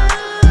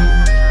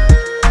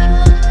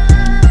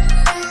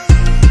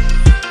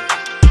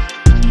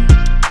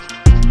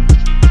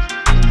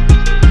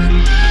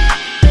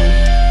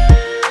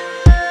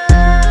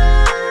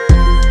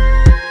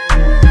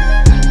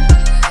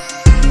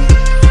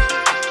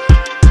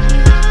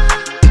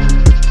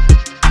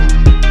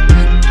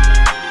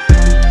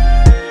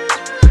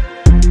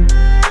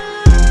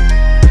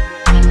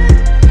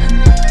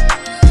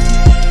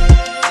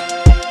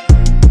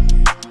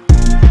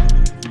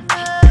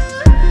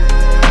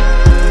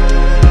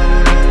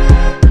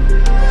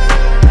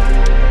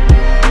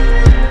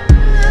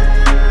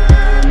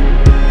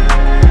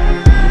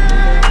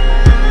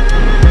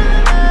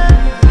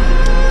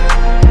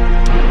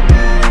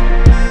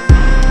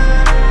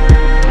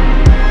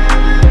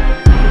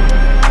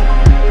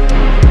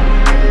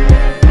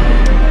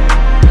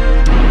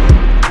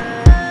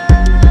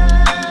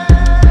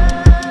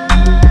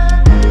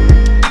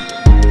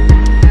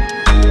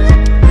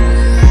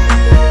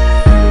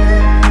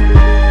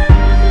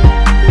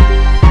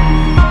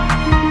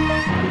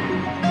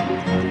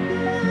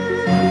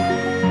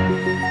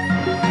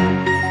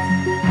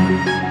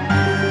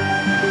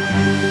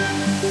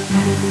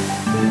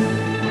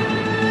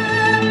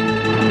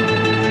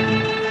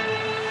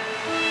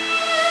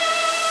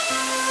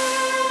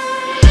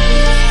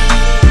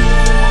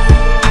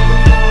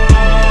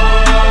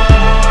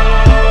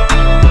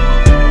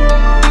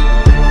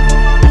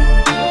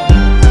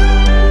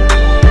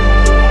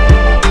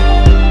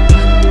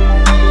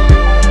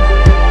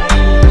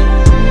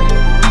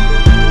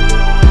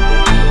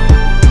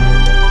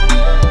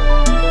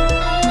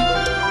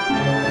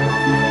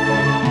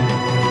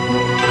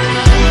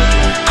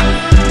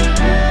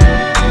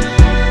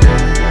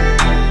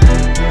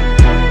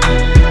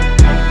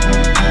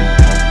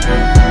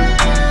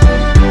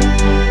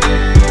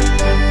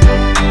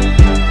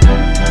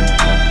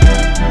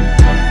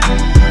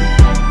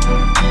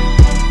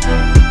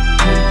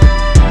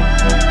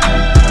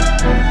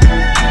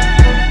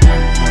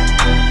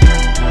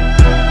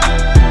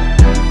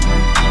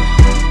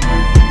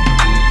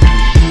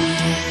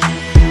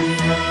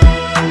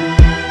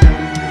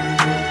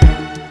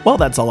 Well,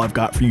 that's all I've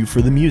got for you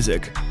for the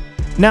music.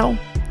 Now,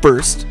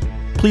 first,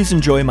 please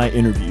enjoy my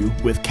interview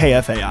with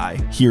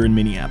KFAI here in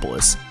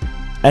Minneapolis.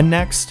 And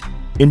next,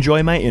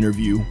 enjoy my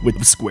interview with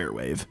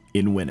Squarewave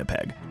in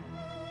Winnipeg.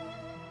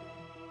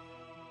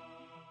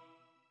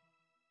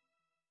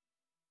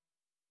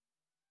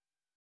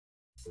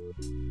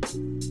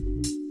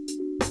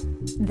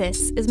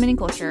 This is Mini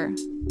Culture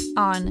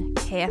on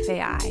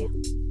KFAI.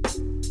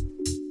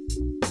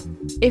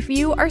 If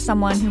you are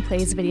someone who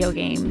plays video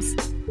games,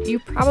 you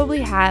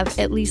probably have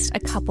at least a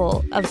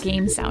couple of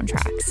game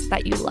soundtracks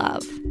that you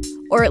love,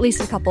 or at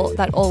least a couple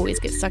that always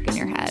get stuck in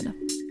your head.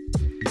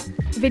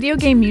 Video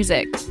game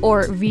music,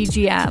 or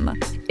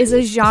VGM, is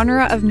a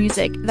genre of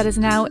music that is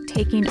now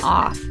taking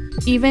off,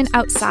 even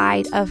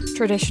outside of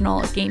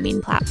traditional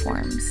gaming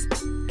platforms.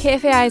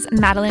 KFAI's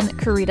Madeline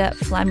Carita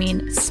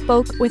Fleming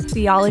spoke with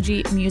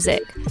Theology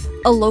Music,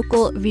 a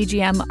local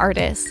VGM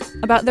artist,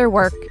 about their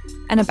work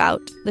and about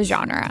the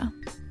genre.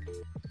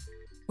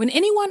 When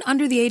anyone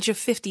under the age of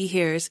 50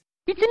 hears,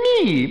 "It's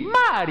me,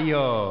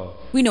 Mario,"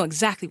 we know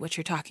exactly what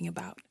you're talking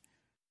about.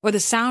 Or the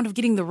sound of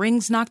getting the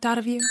rings knocked out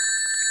of you,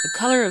 the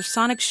color of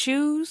Sonic's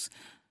shoes,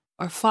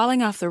 or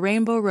falling off the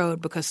Rainbow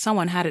Road because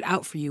someone had it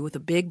out for you with a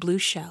big blue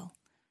shell.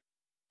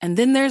 And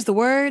then there's the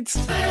words,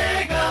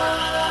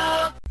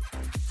 Sega!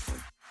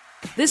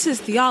 This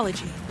is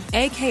Theology,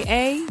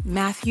 aka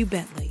Matthew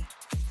Bentley,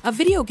 a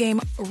video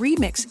game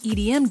remix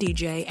EDM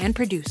DJ and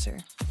producer.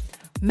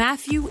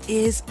 Matthew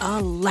is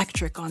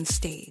electric on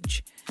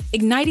stage,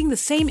 igniting the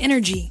same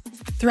energy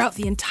throughout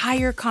the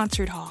entire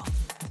concert hall.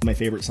 My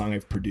favorite song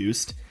I've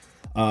produced,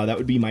 that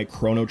would be my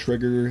Chrono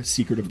Trigger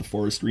Secret of the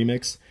Forest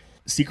remix.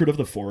 Secret of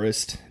the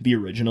Forest, the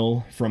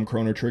original from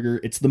Chrono Trigger,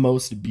 it's the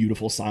most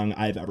beautiful song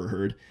I've ever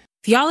heard.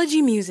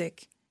 Theology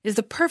Music is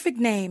the perfect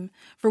name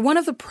for one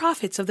of the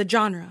prophets of the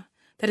genre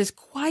that is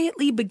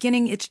quietly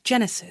beginning its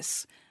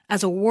genesis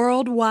as a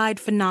worldwide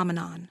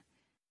phenomenon.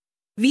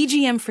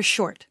 VGM for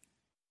short,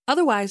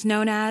 otherwise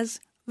known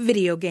as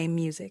video game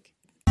music.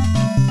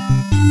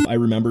 I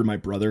remember my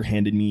brother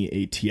handed me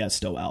a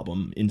Tiesto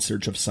album, In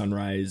Search of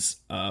Sunrise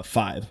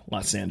 5,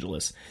 Los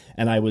Angeles,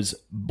 and I was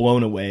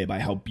blown away by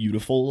how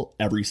beautiful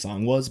every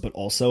song was, but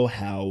also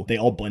how they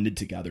all blended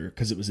together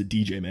because it was a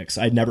DJ mix.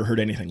 I'd never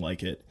heard anything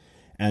like it,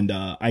 and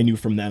I knew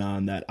from then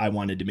on that I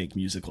wanted to make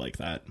music like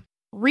that.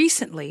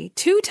 Recently,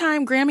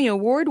 two-time Grammy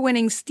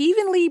Award-winning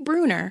Stephen Lee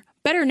Bruner,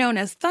 better known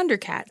as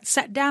Thundercat,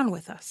 sat down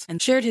with us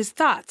and shared his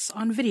thoughts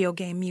on video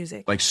game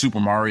music. Like Super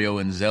Mario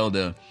and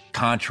Zelda,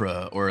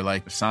 Contra, or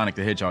like Sonic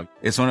the Hedgehog.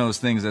 It's one of those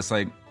things that's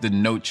like the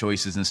note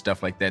choices and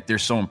stuff like that. They're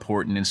so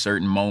important in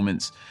certain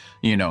moments,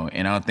 you know,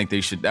 and I don't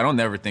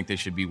ever think they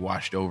should be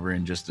washed over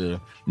in just the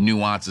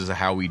nuances of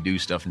how we do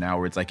stuff now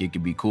where it's like it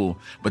could be cool.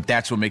 But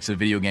that's what makes a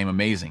video game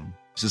amazing.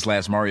 This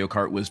last Mario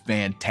Kart was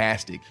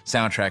fantastic.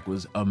 Soundtrack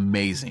was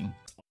amazing.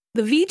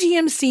 The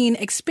VGM scene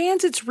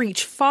expands its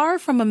reach far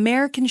from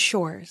American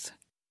shores.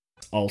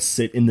 I'll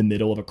sit in the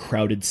middle of a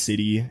crowded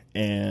city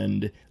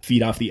and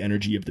feed off the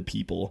energy of the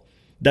people.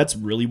 That's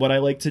really what I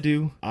like to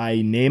do.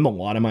 I name a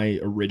lot of my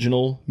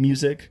original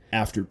music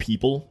after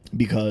people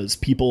because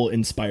people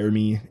inspire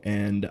me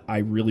and I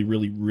really,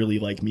 really, really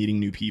like meeting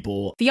new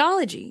people.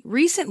 Theology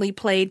recently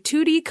played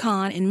 2D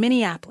Con in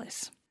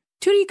Minneapolis.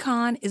 2D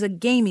Con is a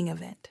gaming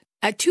event.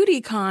 At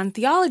 2D Con,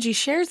 Theology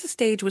shares the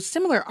stage with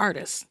similar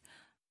artists.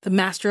 The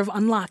Master of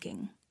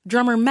Unlocking,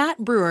 drummer Matt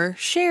Brewer,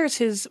 shares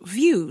his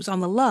views on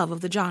the love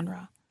of the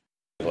genre.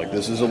 Like,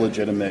 this is a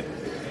legitimate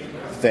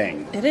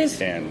thing. It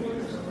is. And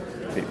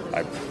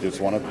I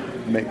just want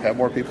to have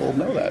more people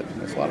know that.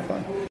 It's a lot of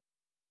fun.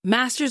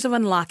 Masters of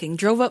Unlocking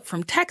drove up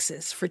from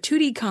Texas for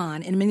 2D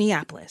Con in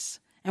Minneapolis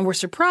and were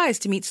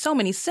surprised to meet so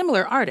many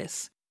similar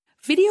artists.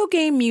 Video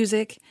game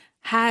music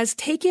has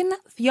taken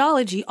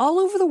Theology all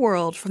over the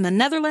world, from the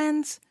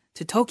Netherlands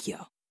to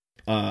Tokyo.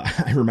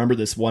 I remember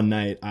this one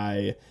night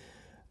I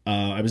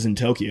was in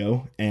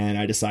Tokyo and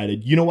I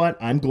decided, you know what,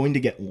 I'm going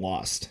to get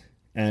lost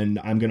and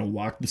I'm going to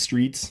walk the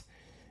streets,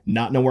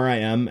 not know where I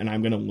am, and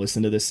I'm going to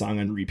listen to this song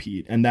on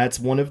repeat. And that's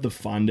one of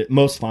the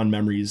most fond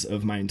memories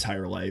of my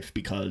entire life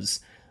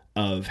because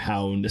of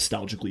how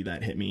nostalgically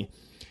that hit me.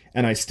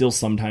 And I still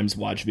sometimes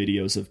watch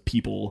videos of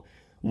people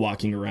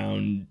walking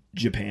around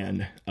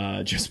Japan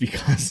just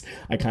because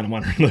I kind of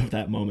want to relive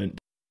that moment.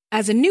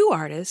 As a new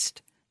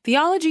artist,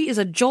 Theology is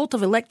a jolt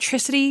of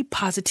electricity,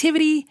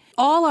 positivity.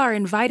 All are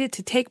invited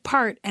to take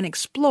part and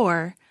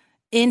explore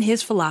in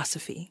his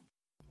philosophy.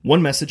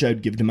 One message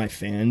I'd give to my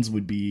fans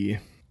would be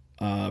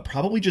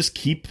probably just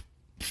keep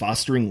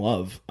fostering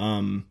love.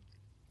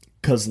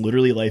 Because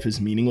literally life is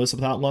meaningless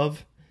without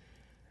love.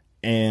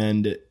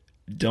 And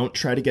don't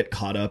try to get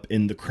caught up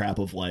in the crap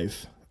of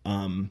life.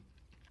 I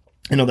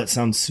know that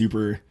sounds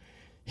super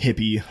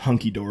hippie,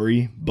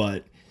 hunky-dory,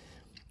 but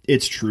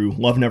it's true.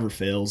 Love never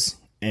fails.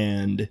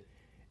 And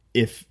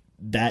if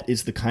that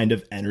is the kind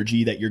of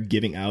energy that you're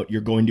giving out,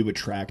 you're going to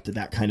attract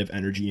that kind of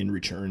energy in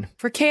return.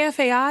 For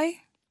KFAI,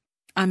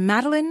 I'm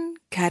Madeline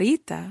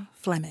Carita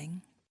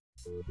Fleming.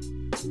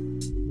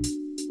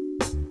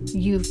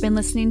 You've been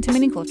listening to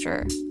Mini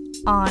Culture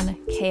on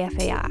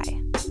KFAI.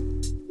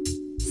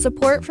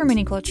 Support for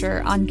Mini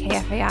Culture on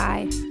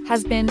KFAI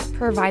has been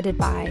provided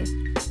by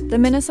the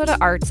Minnesota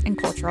Arts and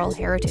Cultural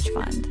Heritage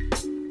Fund.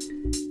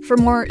 For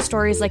more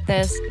stories like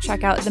this,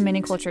 check out the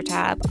Mini Culture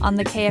tab on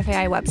the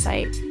KFAI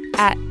website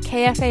at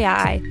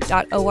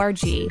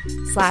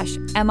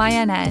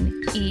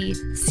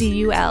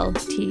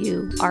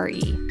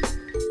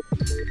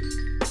kfai.org/MINNECULTURE.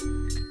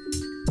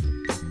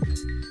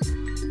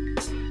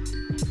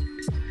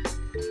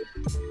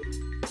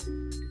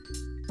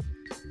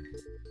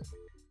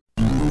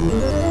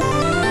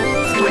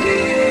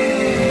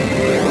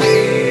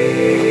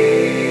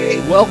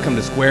 Welcome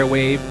to Square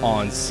Wave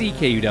on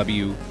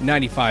CKUW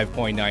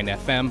 95.9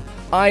 FM.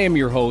 I am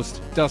your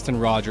host, Dustin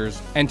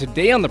Rogers, and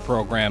today on the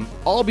program,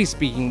 I'll be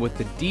speaking with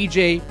the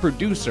DJ,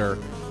 producer,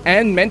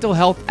 and mental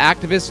health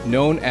activist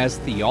known as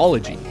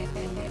Theology.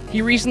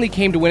 He recently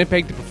came to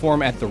Winnipeg to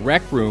perform at the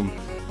Rec Room.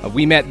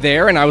 We met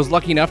there, and I was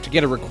lucky enough to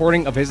get a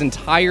recording of his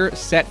entire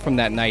set from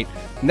that night.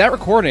 And that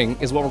recording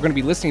is what we're going to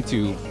be listening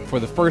to for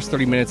the first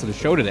 30 minutes of the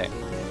show today.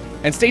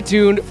 And stay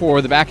tuned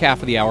for the back half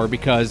of the hour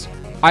because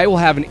I will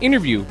have an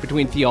interview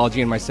between Theology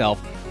and myself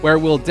where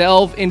we'll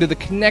delve into the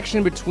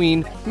connection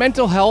between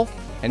mental health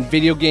and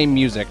video game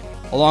music,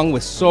 along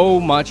with so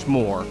much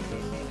more.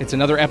 It's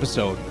another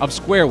episode of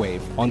Square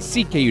Wave on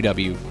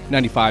CKUW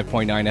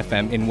 95.9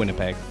 FM in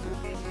Winnipeg.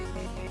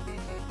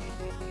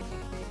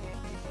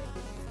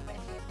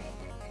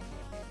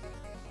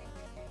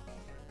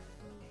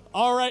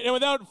 All right, and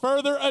without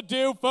further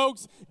ado,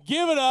 folks,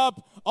 give it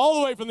up all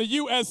the way from the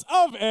US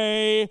of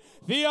A,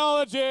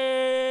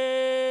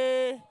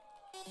 Theology!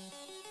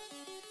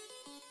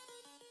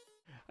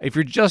 If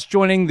you're just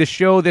joining the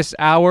show this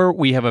hour,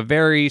 we have a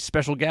very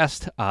special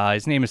guest.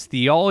 His name is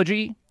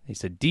Theology.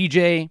 He's a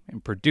DJ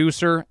and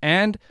producer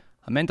and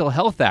a mental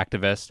health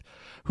activist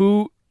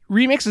who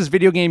remixes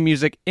video game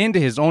music into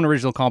his own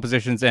original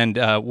compositions and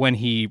when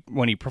he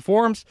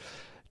performs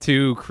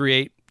to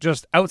create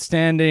just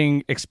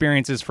outstanding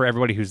experiences for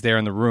everybody who's there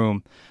in the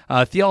room.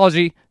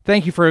 Theology,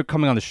 thank you for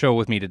coming on the show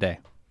with me today.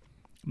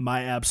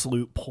 My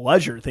absolute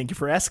pleasure. Thank you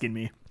for asking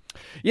me.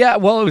 Yeah,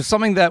 well, it was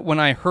something that when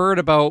I heard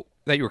about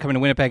that you were coming to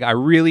Winnipeg, I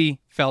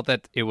really felt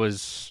that it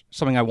was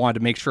something I wanted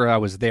to make sure I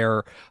was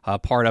there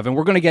part of, and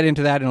we're going to get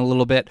into that in a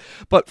little bit.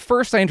 But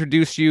first, I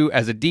introduced you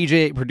as a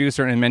DJ,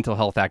 producer, and mental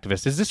health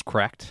activist. Is this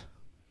correct?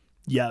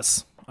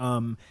 Yes.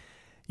 I've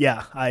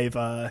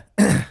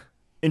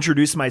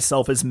introduced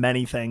myself as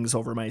many things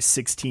over my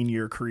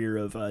 16-year career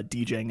of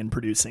DJing and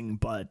producing,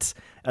 but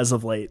as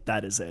of late,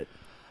 that is it.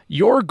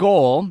 Your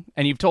goal,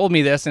 and you've told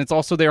me this, and it's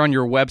also there on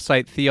your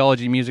website,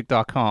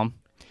 theologymusic.com,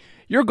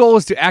 your goal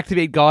is to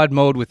activate God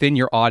mode within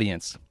your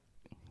audience.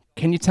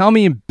 Can you tell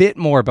me a bit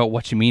more about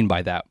what you mean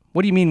by that?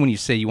 What do you mean when you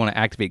say you want to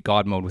activate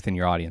God mode within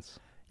your audience?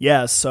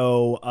 Yeah,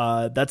 so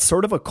that's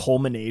sort of a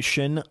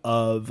culmination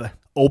of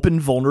open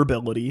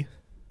vulnerability,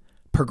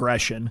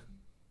 progression,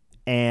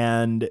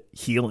 and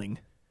healing.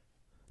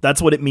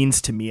 That's what it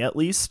means to me, at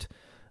least.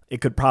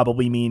 It could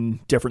probably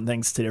mean different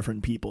things to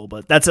different people,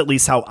 but that's at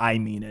least how I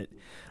mean it.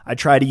 I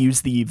try to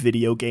use the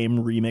video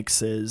game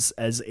remixes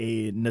as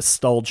a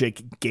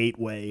nostalgic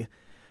gateway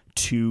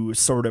to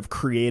sort of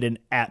create an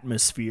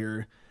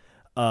atmosphere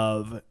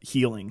of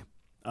healing,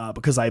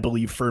 because I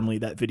believe firmly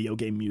that video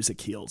game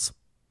music heals.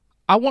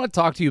 I want to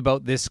talk to you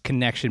about this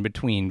connection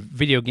between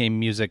video game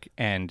music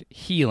and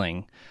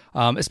healing,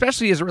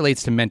 especially as it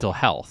relates to mental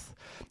health.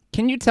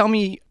 Can you tell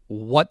me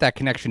what that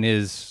connection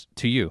is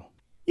to you?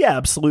 Yeah,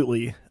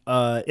 absolutely.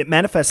 It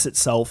manifests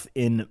itself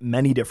in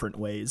many different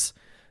ways,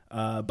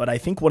 but I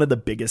think one of the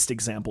biggest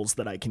examples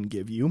that I can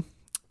give you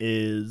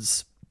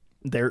is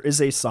there is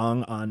a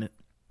song on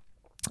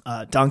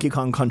Donkey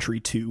Kong Country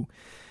 2.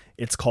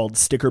 It's called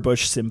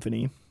Stickerbush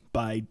Symphony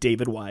by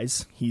David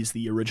Wise. He's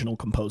the original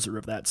composer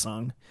of that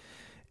song.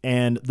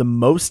 And the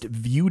most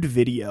viewed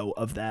video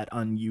of that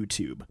on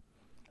YouTube,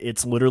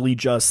 it's literally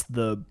just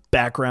the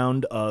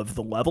background of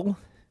the level.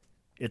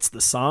 It's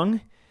the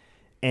song,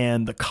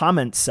 and the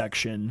comment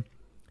section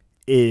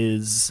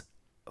is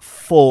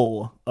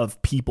full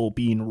of people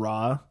being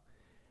raw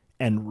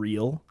and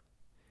real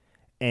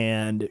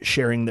and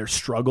sharing their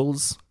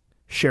struggles,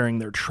 sharing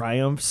their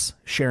triumphs,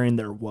 sharing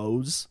their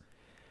woes.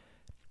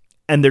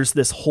 And there's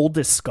this whole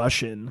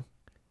discussion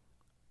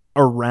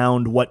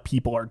around what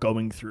people are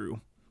going through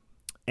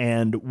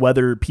and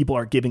whether people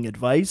are giving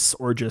advice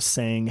or just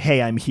saying,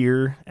 hey, I'm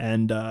here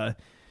and,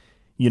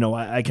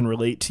 I can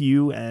relate to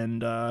you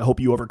and I hope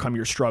you overcome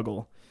your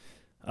struggle.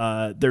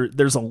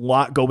 There's a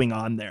lot going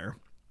on there.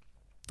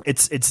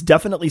 It's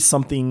definitely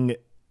something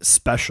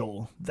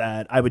special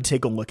that I would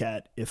take a look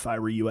at if I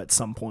were you at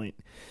some point.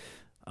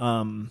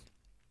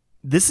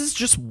 This is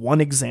just one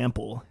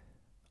example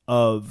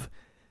of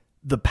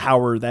the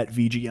power that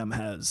VGM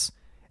has.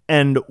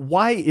 And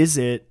why is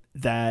it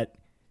that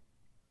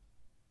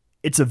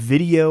it's a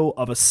video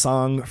of a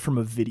song from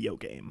a video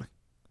game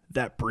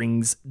that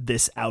brings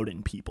this out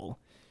in people?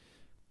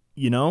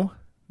 You know,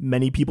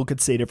 many people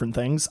could say different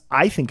things.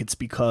 I think it's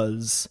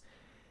because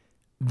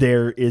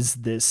there is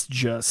this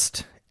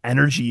just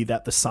energy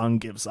that the song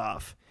gives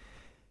off.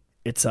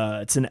 It's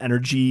an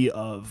energy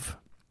of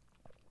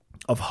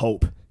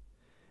hope.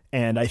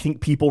 And I think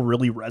people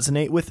really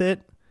resonate with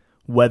it,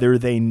 whether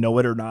they know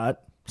it or not,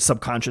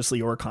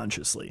 subconsciously or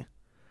consciously.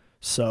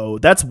 So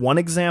that's one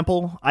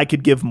example. I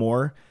could give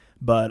more,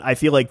 but I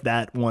feel like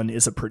that one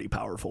is a pretty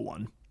powerful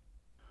one.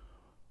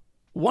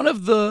 One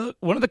of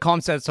the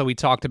concepts that we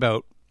talked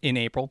about in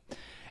April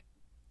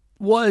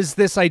was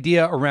this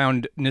idea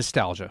around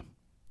nostalgia.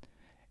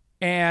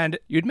 And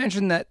you'd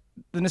mentioned that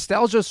the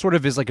nostalgia sort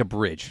of is like a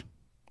bridge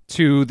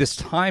to this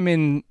time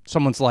in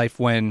someone's life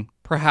when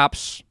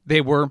perhaps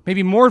they were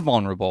maybe more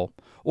vulnerable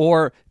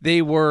or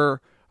they were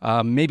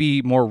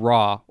maybe more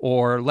raw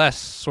or less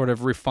sort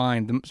of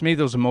refined. Maybe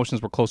those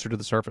emotions were closer to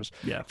the surface.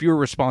 Yeah. Fewer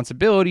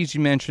responsibilities,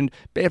 you mentioned,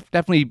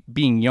 definitely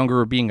being younger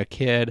or being a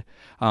kid,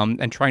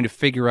 and trying to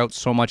figure out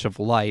so much of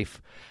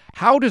life.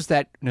 How does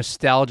that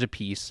nostalgia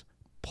piece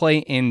play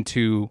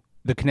into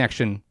the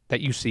connection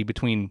that you see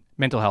between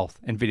mental health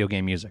and video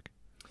game music?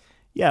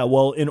 Yeah,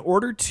 well, in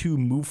order to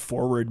move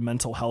forward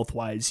mental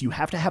health-wise, you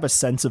have to have a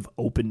sense of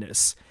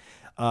openness,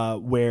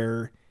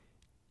 where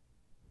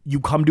you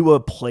come to a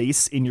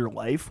place in your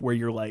life where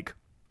you're like,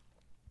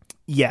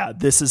 yeah,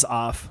 this is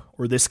off,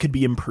 or this could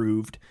be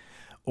improved,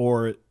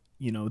 or,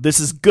 this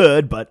is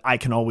good, but I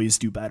can always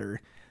do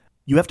better.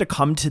 You have to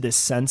come to this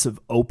sense of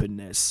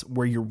openness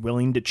where you're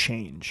willing to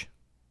change,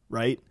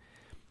 right?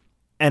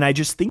 And I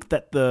just think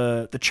that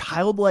the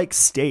childlike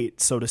state,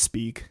 so to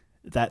speak,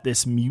 that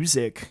this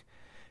music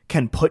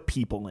can put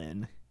people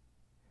in,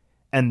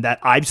 and that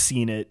I've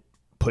seen it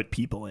put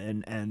people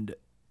in and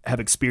have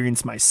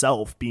experienced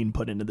myself being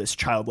put into this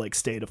childlike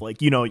state of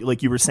like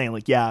you were saying,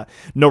 like, yeah,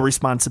 no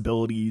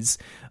responsibilities,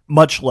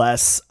 much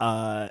less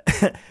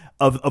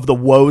of the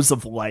woes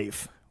of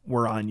life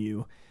were on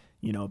you,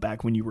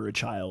 back when you were a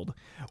child,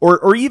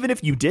 or even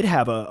if you did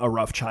have a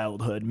rough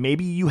childhood,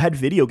 maybe you had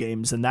video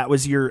games and that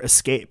was your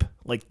escape.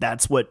 Like,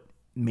 that's what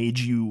made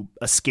you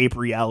escape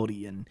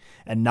reality and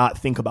not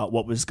think about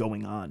what was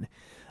going on.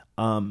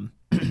 I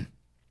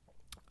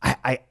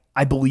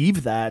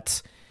believe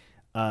that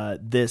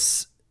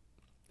this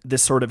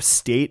sort of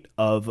state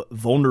of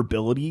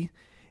vulnerability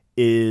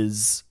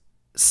is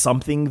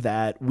something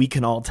that we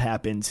can all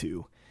tap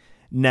into.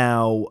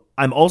 Now,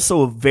 I'm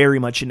also very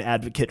much an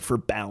advocate for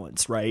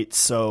balance, right?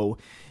 So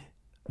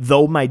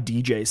though my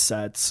DJ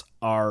sets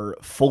are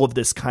full of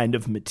this kind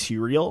of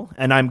material,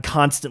 and I'm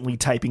constantly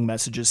typing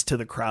messages to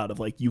the crowd of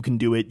like, you can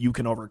do it, you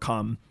can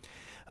overcome,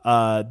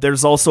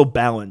 there's also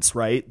balance,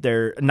 right?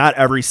 Not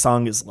every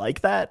song is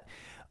like that.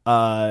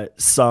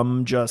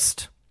 Some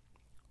just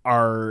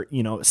are,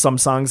 some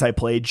songs I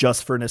play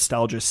just for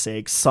nostalgia's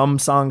sake. Some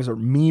songs are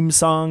meme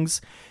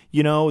songs,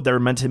 they're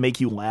meant to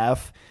make you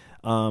laugh.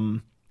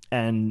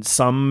 And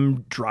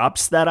some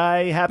drops that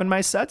I have in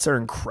my sets are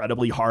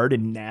incredibly hard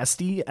and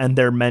nasty, and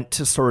they're meant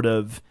to sort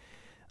of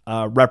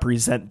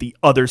represent the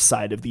other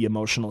side of the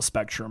emotional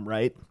spectrum,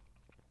 right?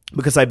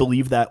 Because I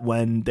believe that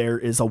when there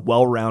is a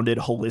well-rounded,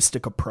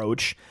 holistic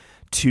approach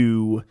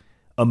to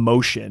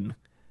emotion,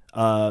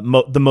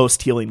 the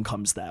most healing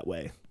comes that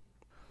way.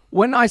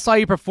 When I saw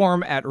you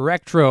perform at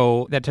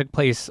Rectro, that took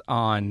place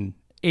on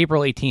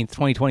April 18th,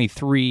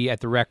 2023 at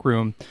the Rec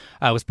Room,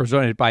 was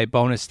presented by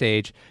Bonus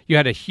Stage. You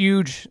had a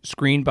huge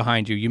screen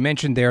behind you. You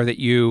mentioned there that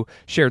you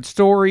shared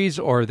stories,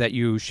 or that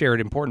you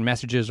shared important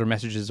messages, or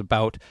messages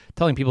about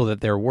telling people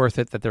that they're worth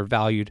it, that they're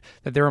valued,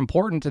 that they're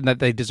important, and that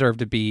they deserve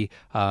to be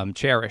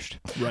cherished.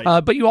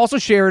 Right. But you also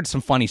shared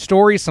some funny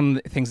stories, some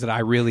things that I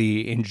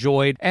really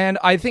enjoyed. And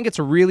I think it's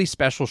a really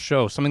special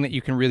show, something that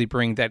you can really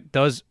bring that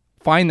does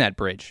find that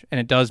bridge, and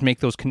it does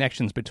make those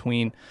connections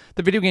between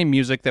the video game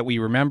music that we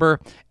remember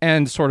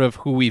and sort of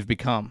who we've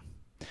become.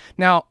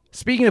 Now,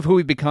 speaking of who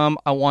we've become,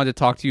 I wanted to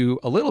talk to you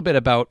a little bit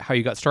about how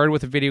you got started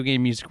with the video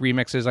game music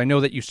remixes. I know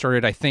that you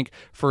started, I think,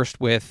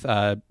 first with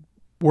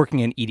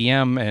working in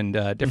EDM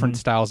and different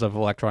styles of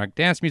electronic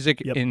dance music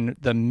in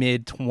the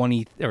mid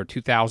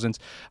 2000s,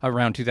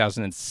 around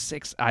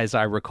 2006, as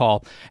I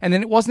recall. And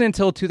then it wasn't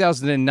until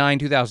 2009,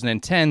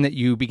 2010 that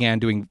you began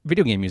doing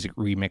video game music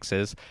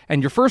remixes.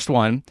 And your first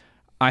one,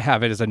 I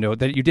have it as a note,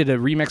 that you did a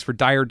remix for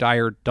Dire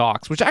Dire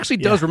Docks, which actually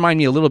does remind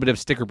me a little bit of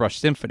Sticker Brush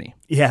Symphony.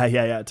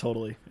 Yeah,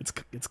 totally.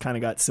 It's kind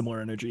of got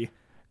similar energy.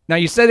 Now,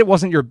 you said it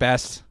wasn't your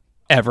best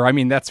ever. I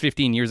mean, that's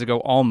 15 years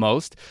ago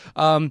almost.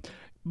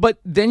 But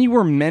then you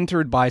were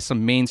mentored by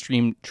some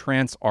mainstream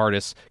trance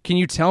artists. Can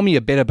you tell me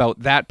a bit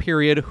about that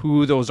period,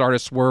 who those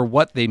artists were,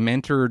 what they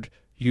mentored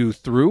you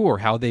through, or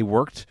how they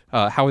worked,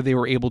 how they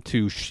were able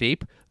to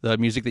shape the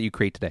music that you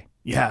create today?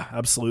 Yeah,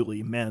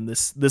 absolutely. Man,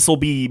 this will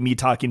be me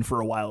talking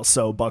for a while,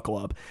 so buckle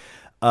up.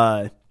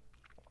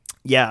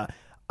 Yeah,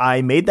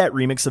 I made that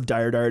remix of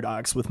Dire Dire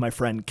Docks with my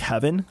friend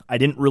Kevin. I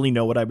didn't really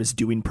know what I was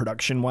doing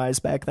production-wise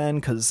back then,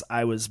 because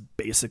I was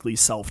basically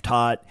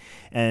self-taught.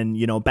 And,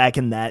 back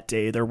in that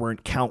day, there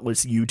weren't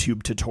countless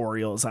YouTube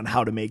tutorials on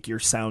how to make your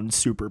sound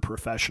super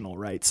professional,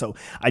 right? So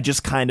I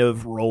just kind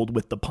of rolled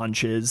with the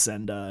punches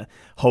and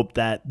hoped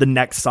that the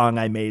next song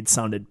I made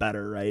sounded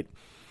better, right?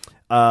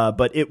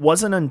 But it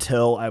wasn't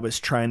until I was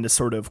trying to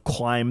sort of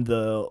climb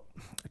the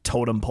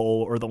totem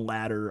pole or the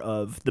ladder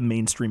of the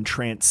mainstream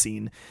trance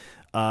scene,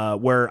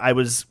 where I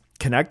was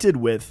connected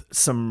with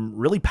some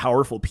really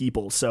powerful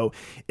people. So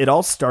it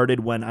all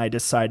started when I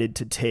decided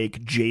to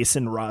take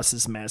Jason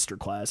Ross's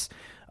masterclass.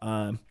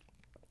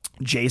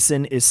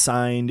 Jason is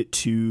signed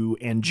to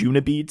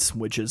Anjuna Beats,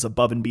 which is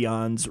Above and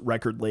Beyond's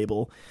record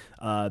label.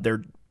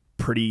 They're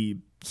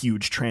pretty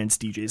huge trance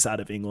DJs out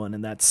of England,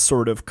 and that's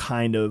sort of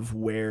kind of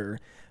where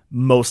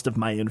most of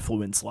my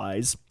influence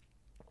lies.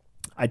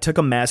 I took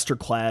a master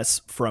class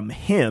from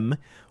him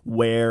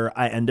where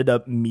I ended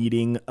up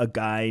meeting a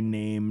guy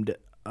named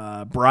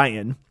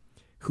Brian,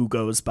 who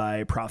goes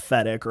by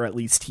Prophetic, or at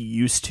least he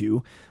used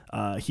to.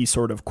 He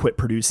sort of quit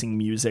producing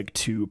music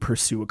to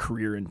pursue a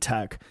career in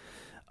tech.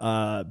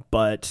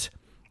 But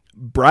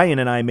Brian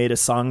and I made a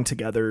song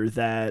together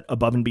that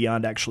Above and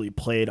Beyond actually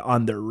played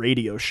on their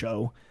radio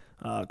show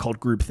called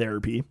Group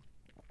Therapy.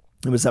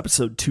 It was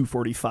episode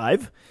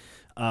 245.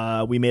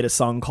 We made a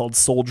song called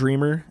Soul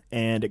Dreamer,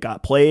 and it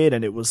got played,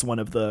 and it was one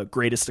of the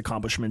greatest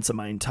accomplishments of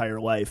my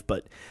entire life.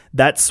 But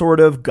that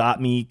sort of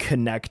got me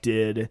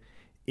connected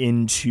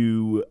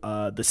into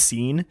the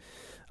scene.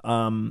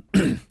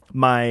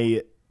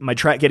 My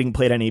track getting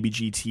played on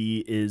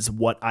ABGT is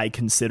what I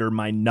consider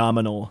my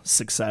nominal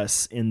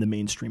success in the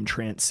mainstream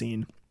trance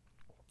scene.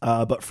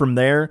 But from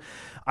there,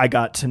 I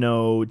got to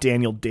know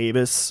Daniel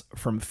Davis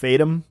from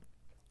Fatum,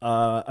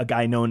 a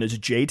guy known as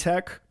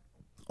J-Tech,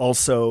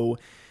 also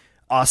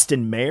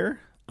Austin Mayer.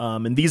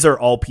 And these are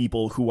all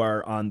people who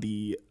are on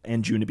the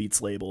Anjuna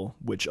Beats label,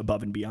 which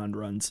Above and Beyond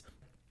runs.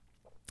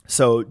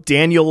 So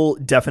Daniel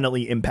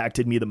definitely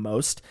impacted me the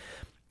most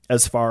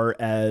as far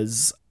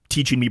as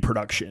teaching me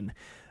production.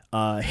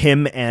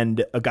 Him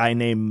and a guy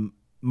named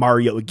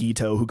Mario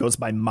Agito, who goes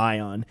by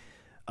Mayon,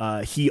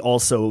 he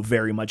also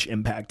very much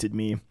impacted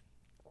me.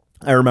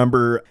 I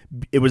remember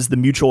it was the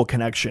mutual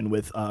connection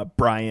with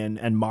Brian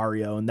and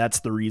Mario, and that's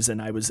the reason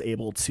I was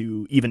able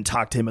to even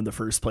talk to him in the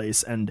first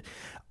place. And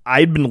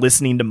I'd been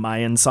listening to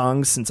Mayan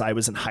songs since I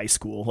was in high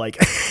school. Like,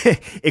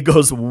 it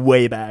goes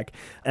way back.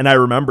 And I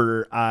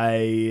remember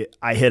I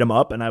hit him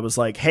up and I was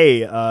like,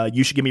 hey,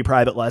 you should give me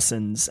private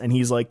lessons. And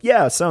he's like,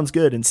 yeah, sounds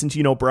good. And since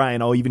you know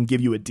Brian, I'll even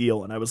give you a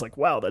deal. And I was like,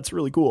 wow, that's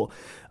really cool.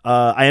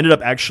 I ended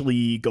up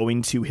actually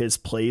going to his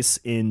place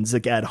in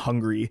Szeged,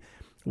 Hungary,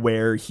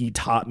 where he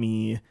taught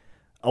me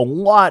a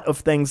lot of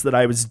things that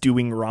I was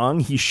doing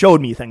wrong. He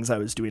showed me things I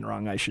was doing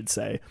wrong, I should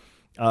say,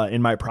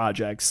 in my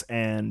projects.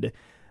 And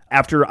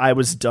after I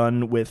was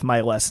done with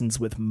my lessons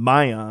with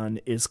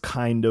Mayan is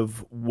kind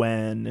of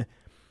when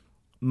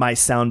my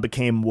sound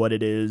became what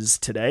it is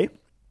today.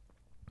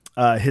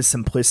 His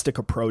simplistic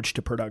approach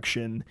to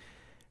production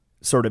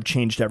sort of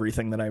changed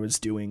everything that I was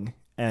doing.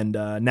 And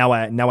now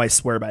I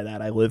swear by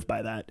that. I live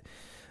by that.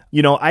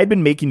 You know, I'd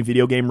been making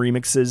video game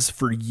remixes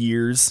for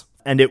years,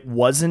 and it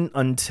wasn't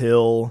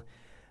until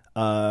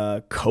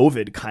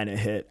COVID kind of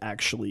hit,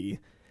 actually,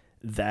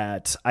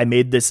 that I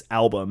made this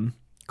album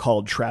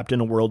called Trapped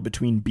in a World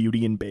Between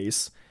Beauty and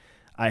Bass.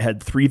 I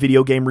had 3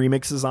 video game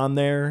remixes on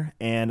there,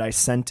 and I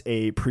sent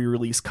a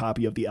pre-release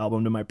copy of the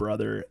album to my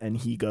brother, and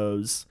he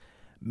goes,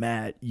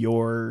 Matt,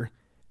 your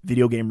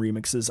video game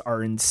remixes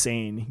are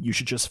insane. You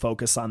should just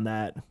focus on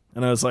that.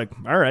 And I was like,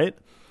 all right.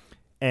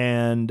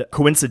 And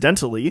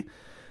coincidentally,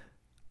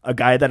 a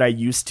guy that I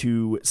used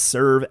to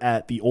serve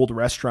at the old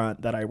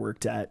restaurant that I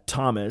worked at,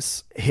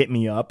 Thomas, hit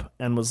me up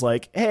and was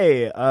like,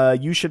 hey,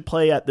 you should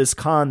play at this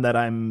con that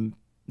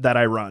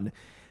I run.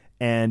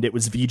 And it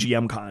was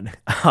VGM Con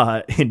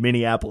in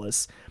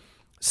Minneapolis.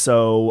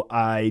 So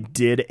I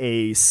did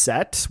a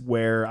set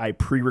where I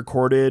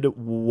pre-recorded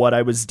what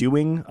I was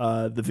doing,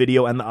 the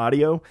video and the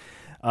audio,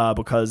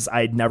 because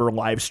I'd never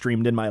live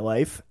streamed in my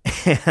life.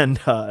 And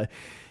I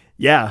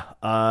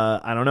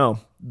don't know.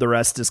 The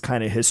rest is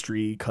kind of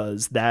history,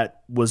 because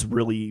that was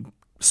really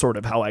sort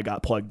of how I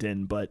got plugged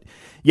in. But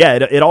yeah,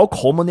 it all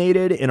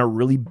culminated in a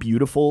really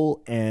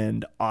beautiful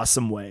and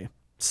awesome way.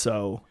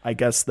 So I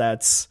guess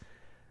that's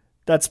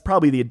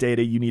probably the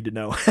data you need to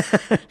know.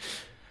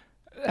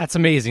 That's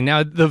amazing.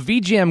 Now, the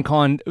VGM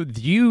Con,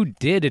 you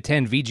did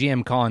attend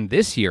VGM Con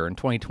this year in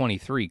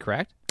 2023,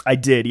 correct? I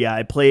did, yeah.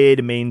 I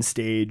played main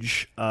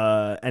stage,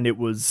 and it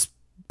was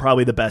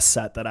probably the best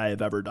set that I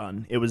have ever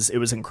done. It was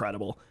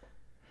incredible.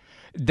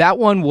 That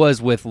one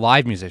was with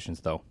live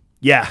musicians, though.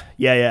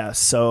 Yeah.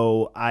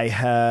 So I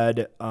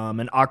had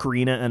an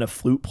ocarina and a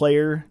flute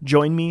player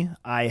join me.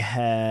 I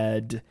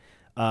had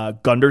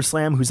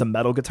Gunderslam, who's a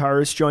metal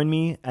guitarist, join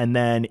me. And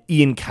then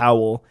Ian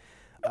Cowell,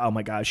 oh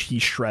my gosh, he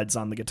shreds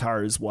on the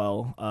guitar as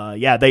well.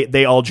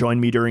 They all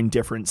joined me during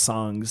different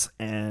songs.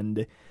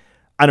 And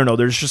I don't know,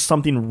 there's just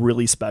something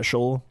really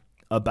special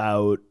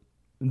about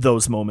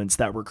those moments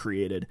that were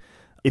created.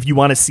 If you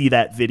want to see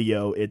that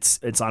video,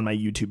 it's on my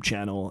YouTube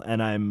channel,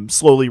 and I'm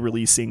slowly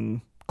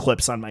releasing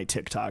clips on my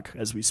TikTok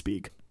as we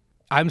speak.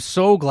 I'm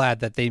so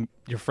glad that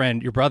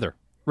your brother,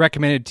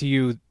 recommended to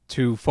you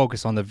to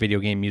focus on the video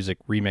game music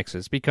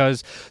remixes,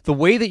 because the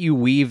way that you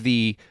weave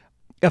the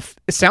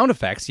sound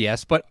effects,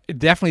 yes, but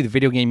definitely the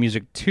video game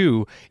music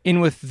too,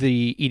 in with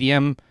the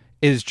EDM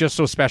is just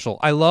so special.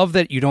 I love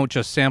that you don't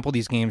just sample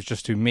these games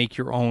just to make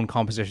your own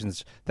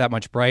compositions that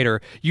much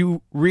brighter.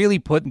 You really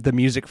put the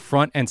music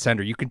front and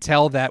center. You can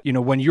tell that,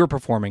 when you're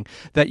performing,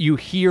 that you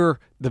hear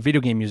the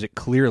video game music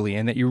clearly,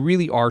 and that you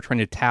really are trying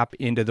to tap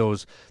into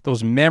those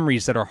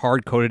memories that are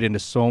hard-coded into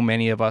so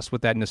many of us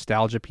with that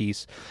nostalgia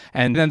piece.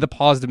 And then the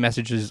positive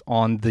messages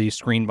on the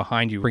screen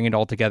behind you bring it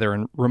all together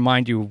and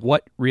remind you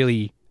what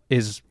really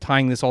is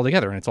tying this all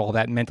together, and it's all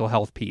that mental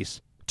health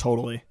piece.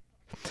 Totally.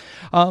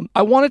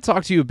 I want to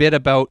talk to you a bit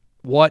about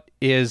what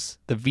is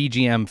the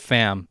VGM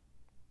fam.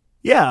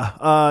 Yeah,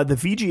 the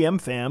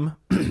VGM fam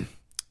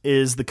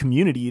is the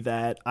community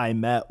that I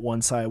met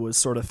once I was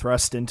sort of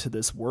thrust into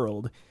this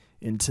world,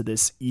 into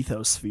this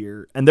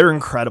ethosphere. And they're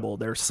incredible.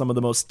 They're some of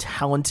the most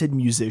talented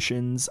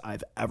musicians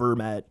I've ever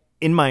met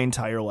in my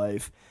entire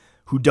life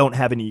who don't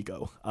have an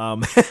ego.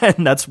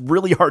 And that's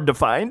really hard to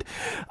find.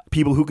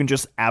 People who can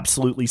just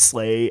absolutely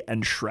slay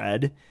and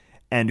shred,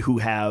 and who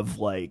have,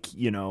 like,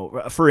 you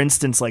know, for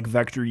instance, like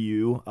Vector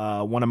U,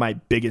 one of my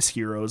biggest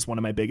heroes, one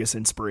of my biggest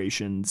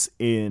inspirations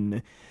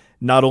in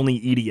not only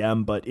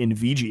EDM, but in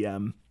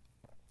VGM.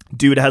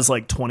 Dude has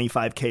like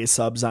 25K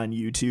subs on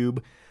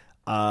YouTube.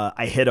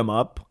 I hit him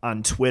up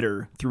on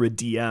Twitter through a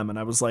DM, and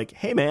I was like,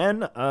 hey man,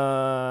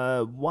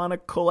 wanna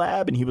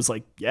collab? And he was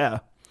like, yeah.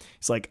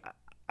 He's like,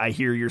 I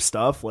hear your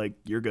stuff, like,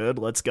 you're good,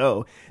 let's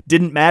go.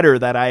 Didn't matter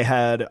that I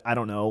had, I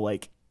don't know,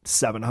 like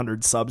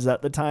 700 subs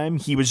at the time.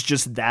 He was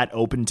just that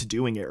open to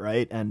doing it,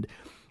 right? And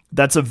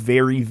that's a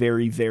very,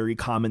 very, very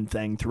common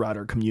thing throughout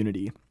our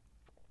community.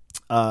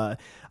 I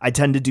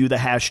tend to do the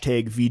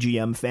hashtag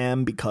VGM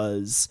fam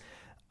because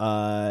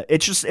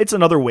it's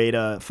another way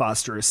to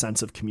foster a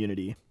sense of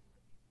community.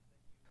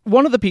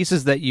 One of the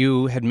pieces that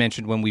you had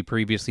mentioned when we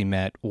previously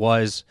met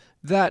was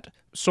that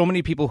so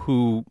many people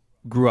who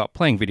grew up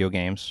playing video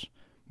games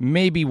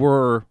maybe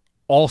were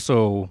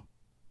also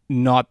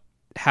not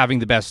having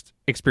the best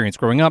experience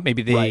growing up.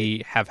 Maybe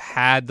they have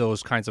had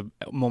those kinds of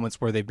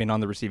moments where they've been on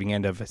the receiving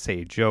end of,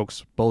 say,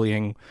 jokes,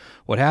 bullying,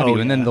 what have you.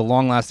 And then the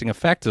long-lasting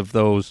effects of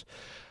those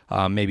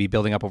maybe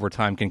building up over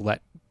time can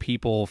let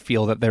people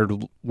feel that they're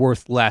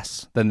worth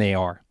less than they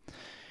are.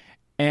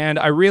 And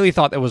I really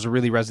thought that was a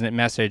really resonant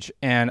message,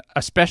 and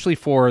especially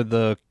for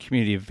the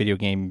community of video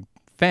game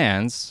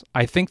fans,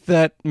 I think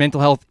that mental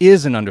health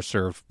is an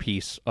underserved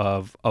piece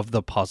of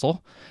the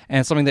puzzle,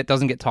 and something that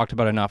doesn't get talked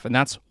about enough. And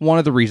that's one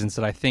of the reasons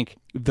that I think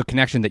the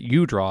connection that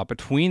you draw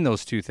between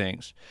those two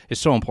things is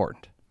so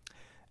important.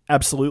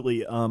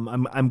 Absolutely.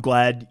 I'm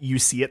glad you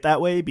see it that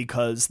way,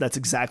 because that's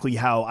exactly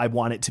how I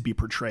want it to be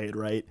portrayed,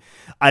 right?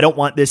 I don't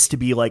want this to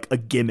be like a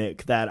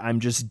gimmick that I'm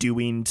just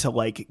doing to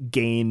like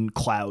gain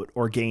clout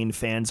or gain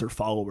fans or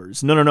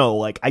followers. No.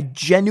 Like, I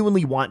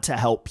genuinely want to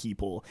help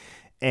people,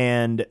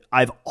 and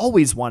I've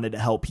always wanted to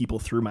help people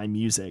through my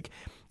music.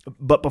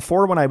 But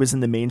before, when I was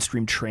in the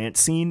mainstream trance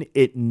scene,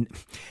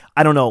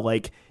 I don't know,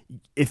 like,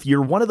 if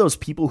you're one of those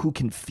people who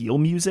can feel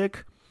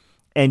music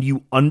and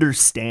you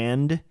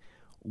understand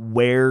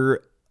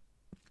where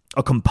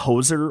a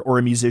composer or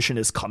a musician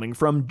is coming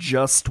from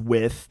just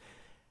with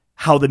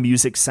how the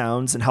music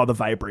sounds and how the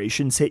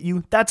vibrations hit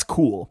you, that's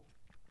cool.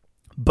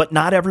 But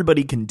not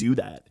everybody can do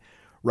that,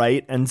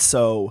 right? And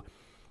so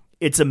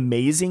it's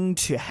amazing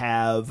to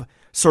have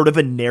sort of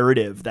a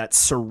narrative that's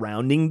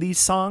surrounding these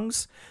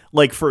songs.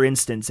 Like, for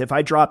instance, if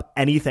I drop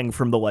anything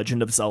from The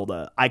Legend of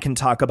Zelda, I can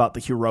talk about the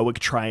heroic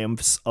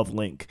triumphs of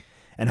Link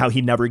and how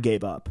he never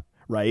gave up,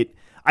 right?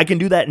 I can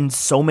do that in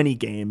so many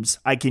games.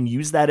 I can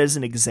use that as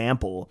an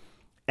example,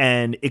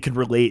 and it can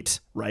relate,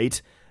 right?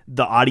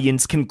 The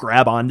audience can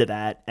grab onto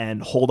that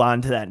and hold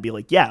on to that and be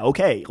like, yeah,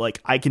 okay,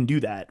 like, I can do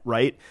that,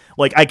 right?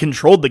 Like, I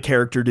controlled the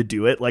character to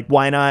do it. Like,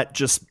 why not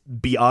just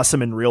be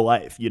awesome in real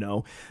life, you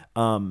know?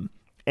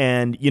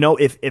 And, you know,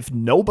 if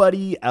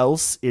nobody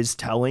else is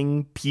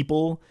telling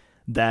people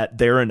that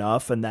they're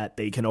enough and that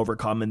they can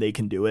overcome and they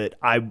can do it,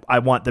 I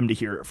want them to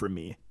hear it from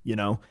me, you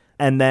know?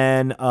 And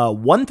then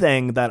one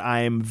thing that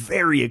I'm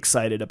very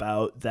excited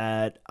about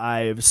that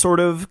I've sort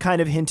of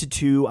kind of hinted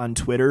to on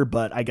Twitter,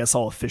 but I guess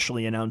I'll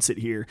officially announce it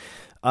here.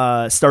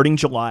 Starting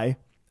July,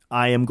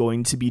 I am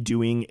going to be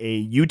doing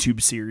a YouTube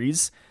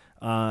series.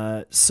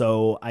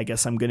 So I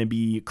guess I'm going to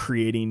be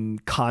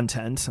creating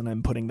content, and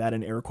I'm putting that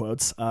in air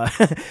quotes.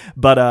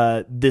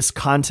 But this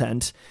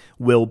content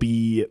will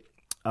be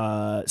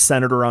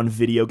centered around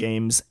video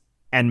games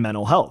and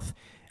mental health.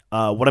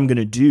 What I'm going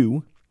to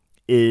do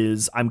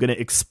is I'm going to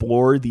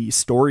explore the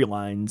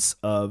storylines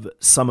of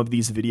some of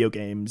these video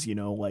games, you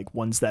know, like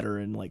ones that are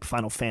in like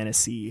Final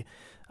Fantasy,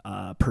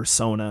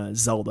 Persona,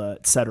 Zelda,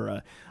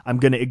 etc. I'm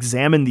going to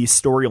examine these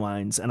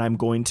storylines, and I'm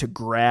going to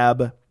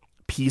grab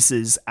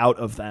pieces out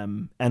of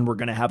them, and we're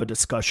going to have a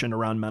discussion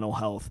around mental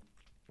health.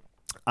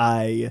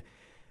 I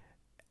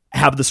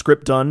have the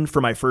script done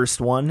for my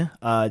first one.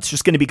 It's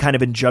just going to be kind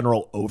of a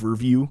general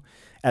overview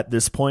at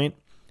this point,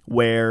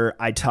 where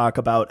I talk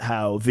about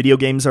how video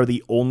games are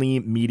the only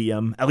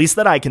medium, at least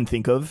that I can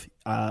think of,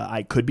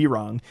 I could be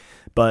wrong,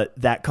 but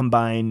that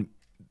combine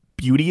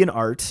beauty in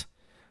art,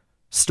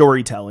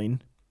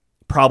 storytelling,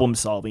 problem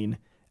solving,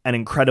 and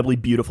incredibly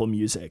beautiful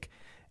music.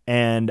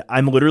 And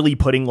I'm literally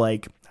putting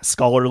like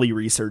scholarly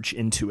research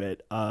into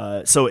it.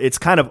 So it's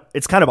kind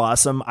of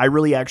awesome. I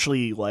really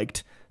actually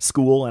liked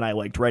school, and I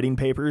liked writing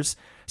papers.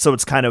 So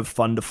it's kind of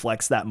fun to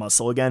flex that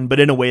muscle again,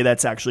 but in a way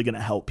that's actually going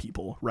to help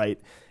people, right?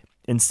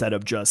 Instead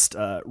of just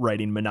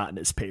writing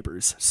monotonous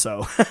papers.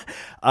 So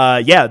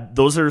yeah,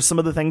 those are some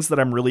of the things that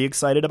I'm really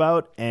excited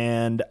about.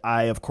 And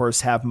I, of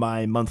course, have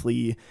my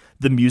monthly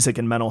The Music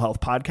and Mental Health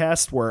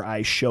podcast, where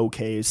I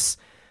showcase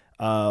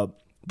the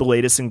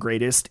latest and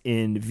greatest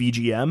in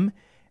VGM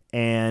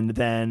And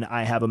then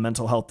I have a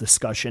mental health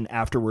discussion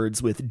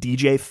afterwards with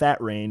DJ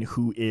Fat Rain,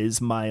 who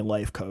is my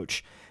life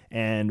coach.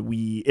 And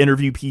we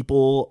interview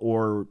people,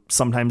 or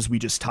sometimes we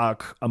just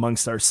talk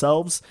amongst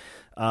ourselves.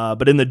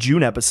 But in the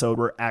June episode,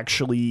 we're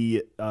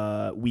actually,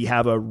 we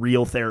have a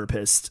real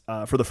therapist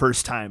for the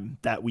first time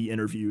that we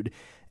interviewed,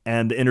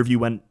 and the interview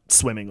went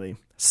swimmingly.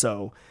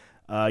 So,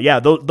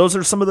 those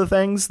are some of the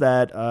things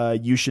that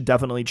you should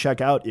definitely check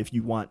out if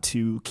you want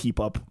to keep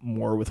up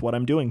more with what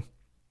I'm doing.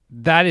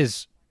 That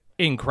is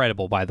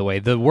incredible, by the way.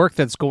 The work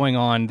that's going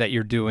on that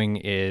you're doing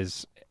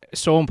is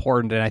so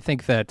important, and I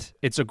think that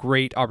it's a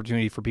great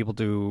opportunity for people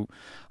to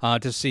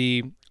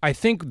see, I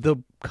think, the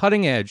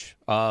cutting edge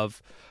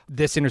of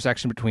this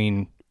intersection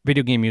between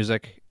video game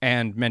music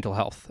and mental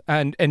health,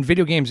 and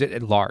video games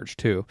at large,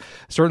 too.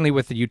 Certainly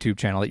with the YouTube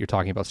channel that you're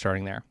talking about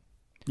starting there.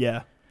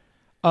 Yeah.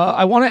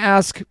 I want to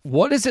ask,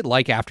 what is it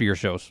like after your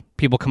shows?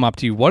 People come up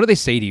to you. What do they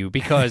say to you?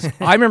 Because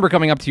I remember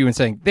coming up to you and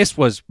saying, this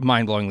was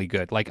mind-blowingly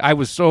good. Like, I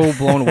was so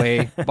blown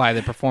away by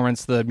the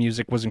performance. The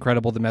music was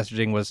incredible. The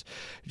messaging was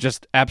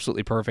just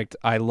absolutely perfect.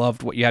 I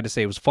loved what you had to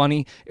say. It was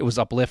funny. It was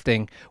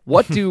uplifting.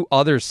 What do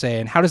others say,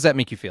 and how does that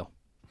make you feel?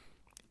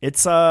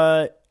 It's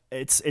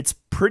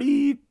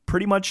pretty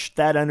much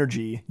that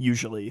energy,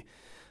 usually.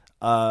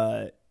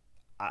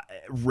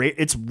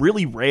 It's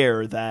really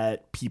rare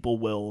that people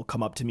will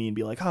come up to me and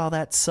be like, oh,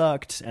 that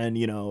sucked. And,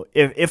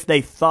 if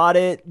they thought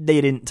it, they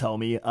didn't tell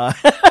me,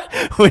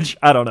 which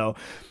I don't know.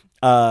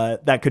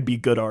 That could be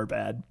good or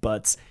bad.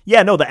 But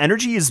yeah, no, the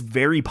energy is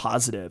very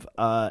positive,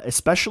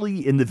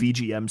 especially in the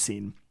VGM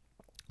scene.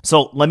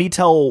 So let me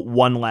tell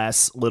one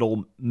last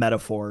little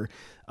metaphor.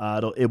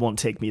 It won't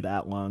take me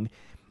that long.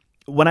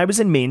 When I was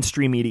in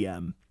mainstream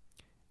EDM,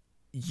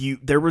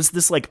 there was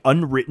this like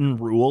unwritten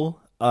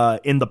rule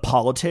in the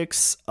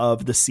politics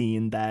of the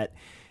scene that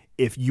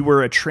if you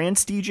were a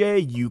trance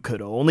DJ, you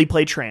could only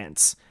play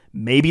trance,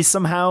 maybe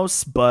some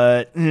house,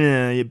 but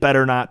it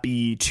better not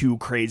be too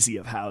crazy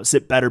of house.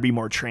 It better be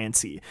more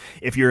trancey.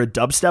 If you're a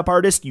dubstep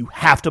artist, you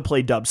have to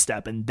play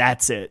dubstep, and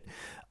that's it.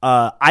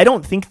 I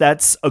don't think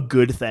that's a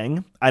good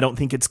thing. I don't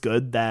think it's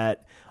good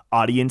that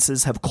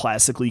audiences have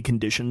classically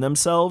conditioned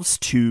themselves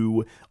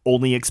to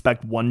only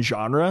expect one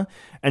genre.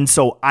 And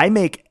so I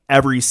make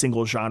every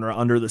single genre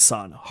under the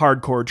sun: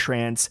 hardcore,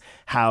 trance,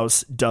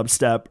 house,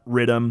 dubstep,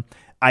 rhythm.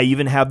 I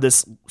even have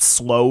this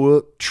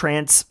slow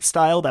trance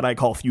style that I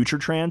call future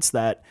trance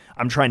that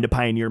I'm trying to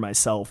pioneer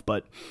myself.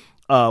 But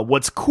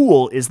what's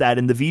cool is that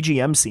in the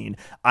VGM scene,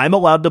 I'm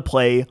allowed to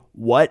play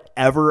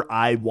whatever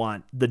I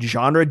want. The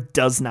genre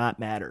does not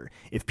matter.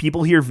 If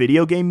people hear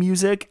video game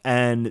music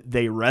and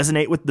they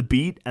resonate with the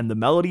beat and the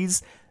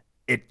melodies,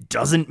 it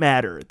doesn't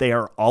matter. They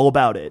are all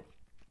about it.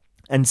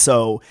 And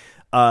so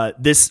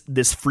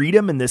this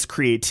freedom and this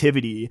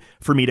creativity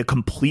for me to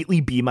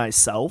completely be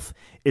myself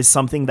is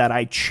something that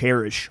I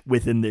cherish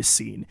within this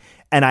scene.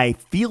 And I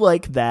feel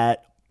like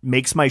that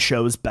makes my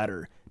shows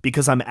better,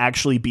 because I'm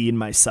actually being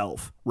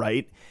myself,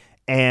 right?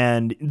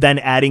 And then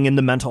adding in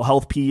the mental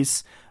health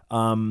piece,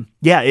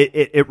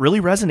 it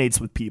really resonates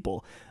with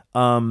people.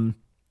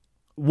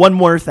 One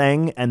more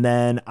thing, and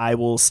then I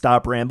will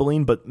stop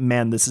rambling, but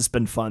man, this has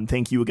been fun.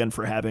 Thank you again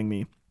for having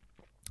me.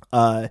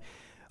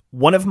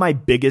 One of my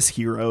biggest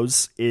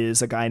heroes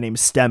is a guy named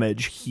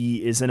Stemmage.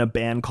 He is in a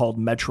band called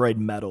Metroid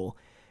Metal,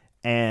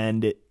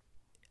 and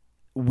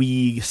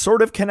we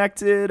sort of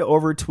connected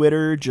over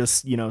Twitter,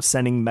 just,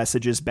 sending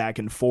messages back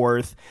and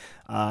forth.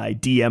 I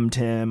DM'd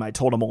him. I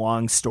told him a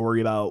long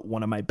story about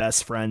one of my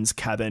best friends,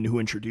 Kevin, who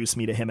introduced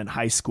me to him in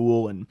high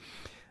school, and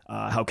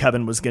how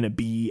Kevin was going to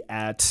be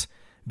at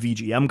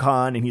VGM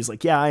Con. And he's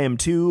like, yeah, I am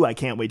too. I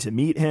can't wait to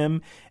meet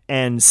him.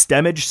 And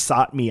Stemmage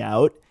sought me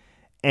out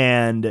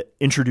and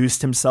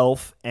introduced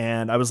himself.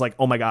 And I was like,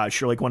 oh my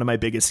gosh, you're like one of my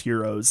biggest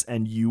heroes.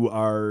 And you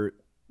are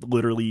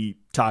literally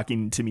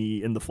talking to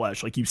me in the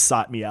flesh. Like, you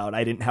sought me out.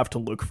 I didn't have to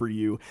look for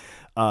you.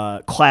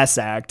 Class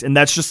act. And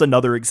that's just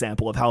another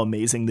example of how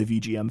amazing the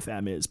VGM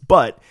fam is.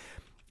 But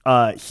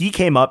he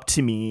came up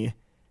to me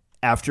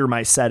after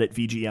my set at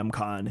VGM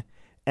Con.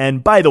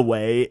 And by the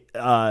way,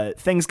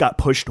 things got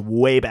pushed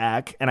way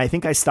back. And I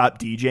think I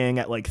stopped DJing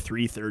at like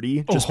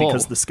 3:30 just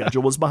because the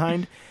schedule was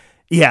behind.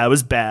 Yeah, it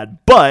was bad,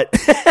 but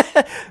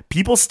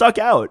people stuck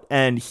out.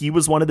 And he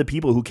was one of the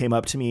people who came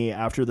up to me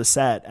after the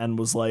set and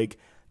was like,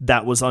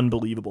 that was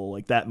unbelievable.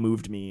 Like, that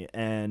moved me.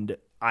 And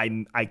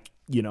I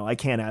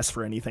can't ask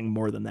for anything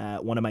more than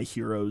that. One of my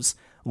heroes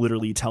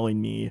literally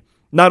telling me,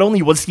 not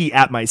only was he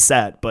at my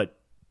set, but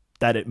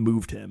that it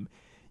moved him,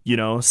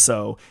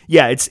 So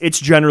yeah, it's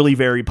generally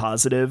very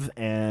positive,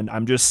 and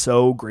I'm just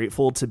so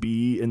grateful to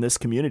be in this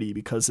community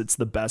because it's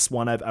the best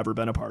one I've ever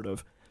been a part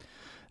of.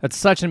 It's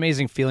such an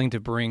amazing feeling to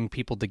bring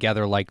people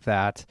together like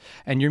that.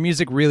 And your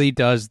music really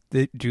does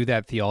do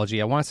that,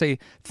 Theology. I want to say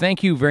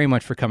thank you very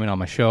much for coming on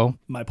my show.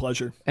 My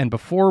pleasure. And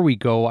before we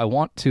go, I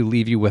want to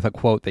leave you with a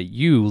quote that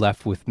you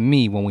left with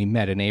me when we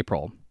met in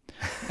April.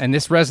 And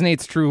this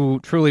resonates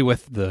truly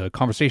with the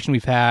conversation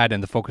we've had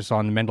and the focus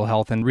on mental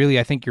health, and really,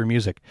 I think, your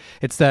music.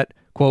 It's that,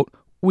 quote,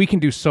 "We can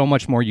do so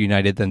much more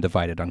united than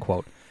divided,"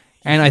 unquote.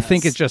 And I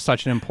think it's just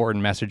such an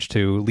important message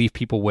to leave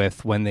people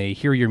with when they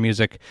hear your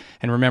music,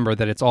 and remember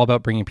that it's all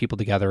about bringing people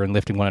together and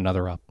lifting one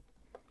another up.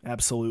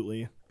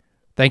 Absolutely.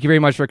 Thank you very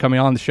much for coming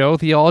on the show,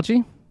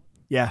 Theology.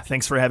 Yeah,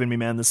 thanks for having me,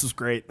 man. This was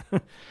great.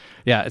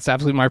 Yeah, it's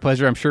absolutely my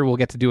pleasure. I'm sure we'll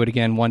get to do it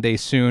again one day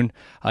soon.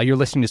 You're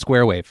listening to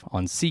Square Wave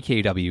on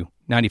CKUW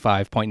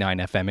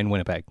 95.9 FM in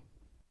Winnipeg.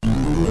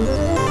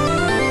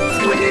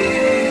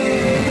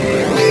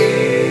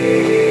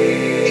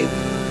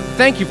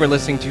 Thank you for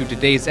listening to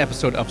today's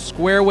episode of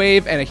Square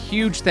Wave, and a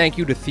huge thank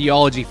you to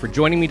Theology for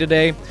joining me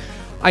today.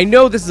 I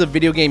know this is a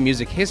video game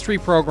music history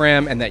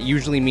program, and that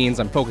usually means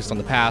I'm focused on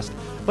the past,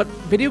 but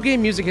video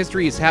game music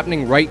history is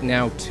happening right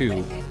now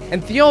too.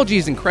 And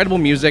Theology's incredible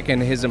music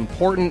and his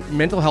important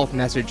mental health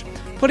message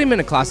put him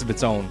in a class of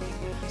its own.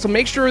 So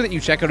make sure that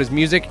you check out his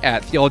music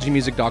at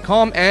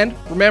theologymusic.com, and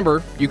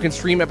remember, you can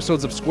stream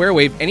episodes of Square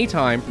Wave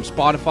anytime from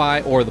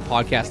Spotify or the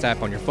podcast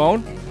app on your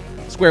phone.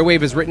 Square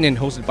Wave is written and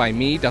hosted by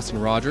me, Dustin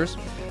Rogers.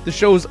 The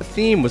show's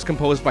theme was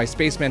composed by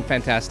Spaceman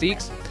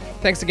Fantastiques.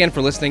 Thanks again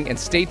for listening, and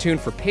stay tuned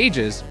for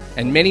Pages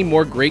and many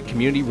more great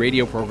community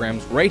radio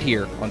programs right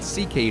here on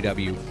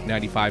CKUW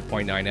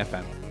 95.9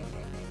 FM.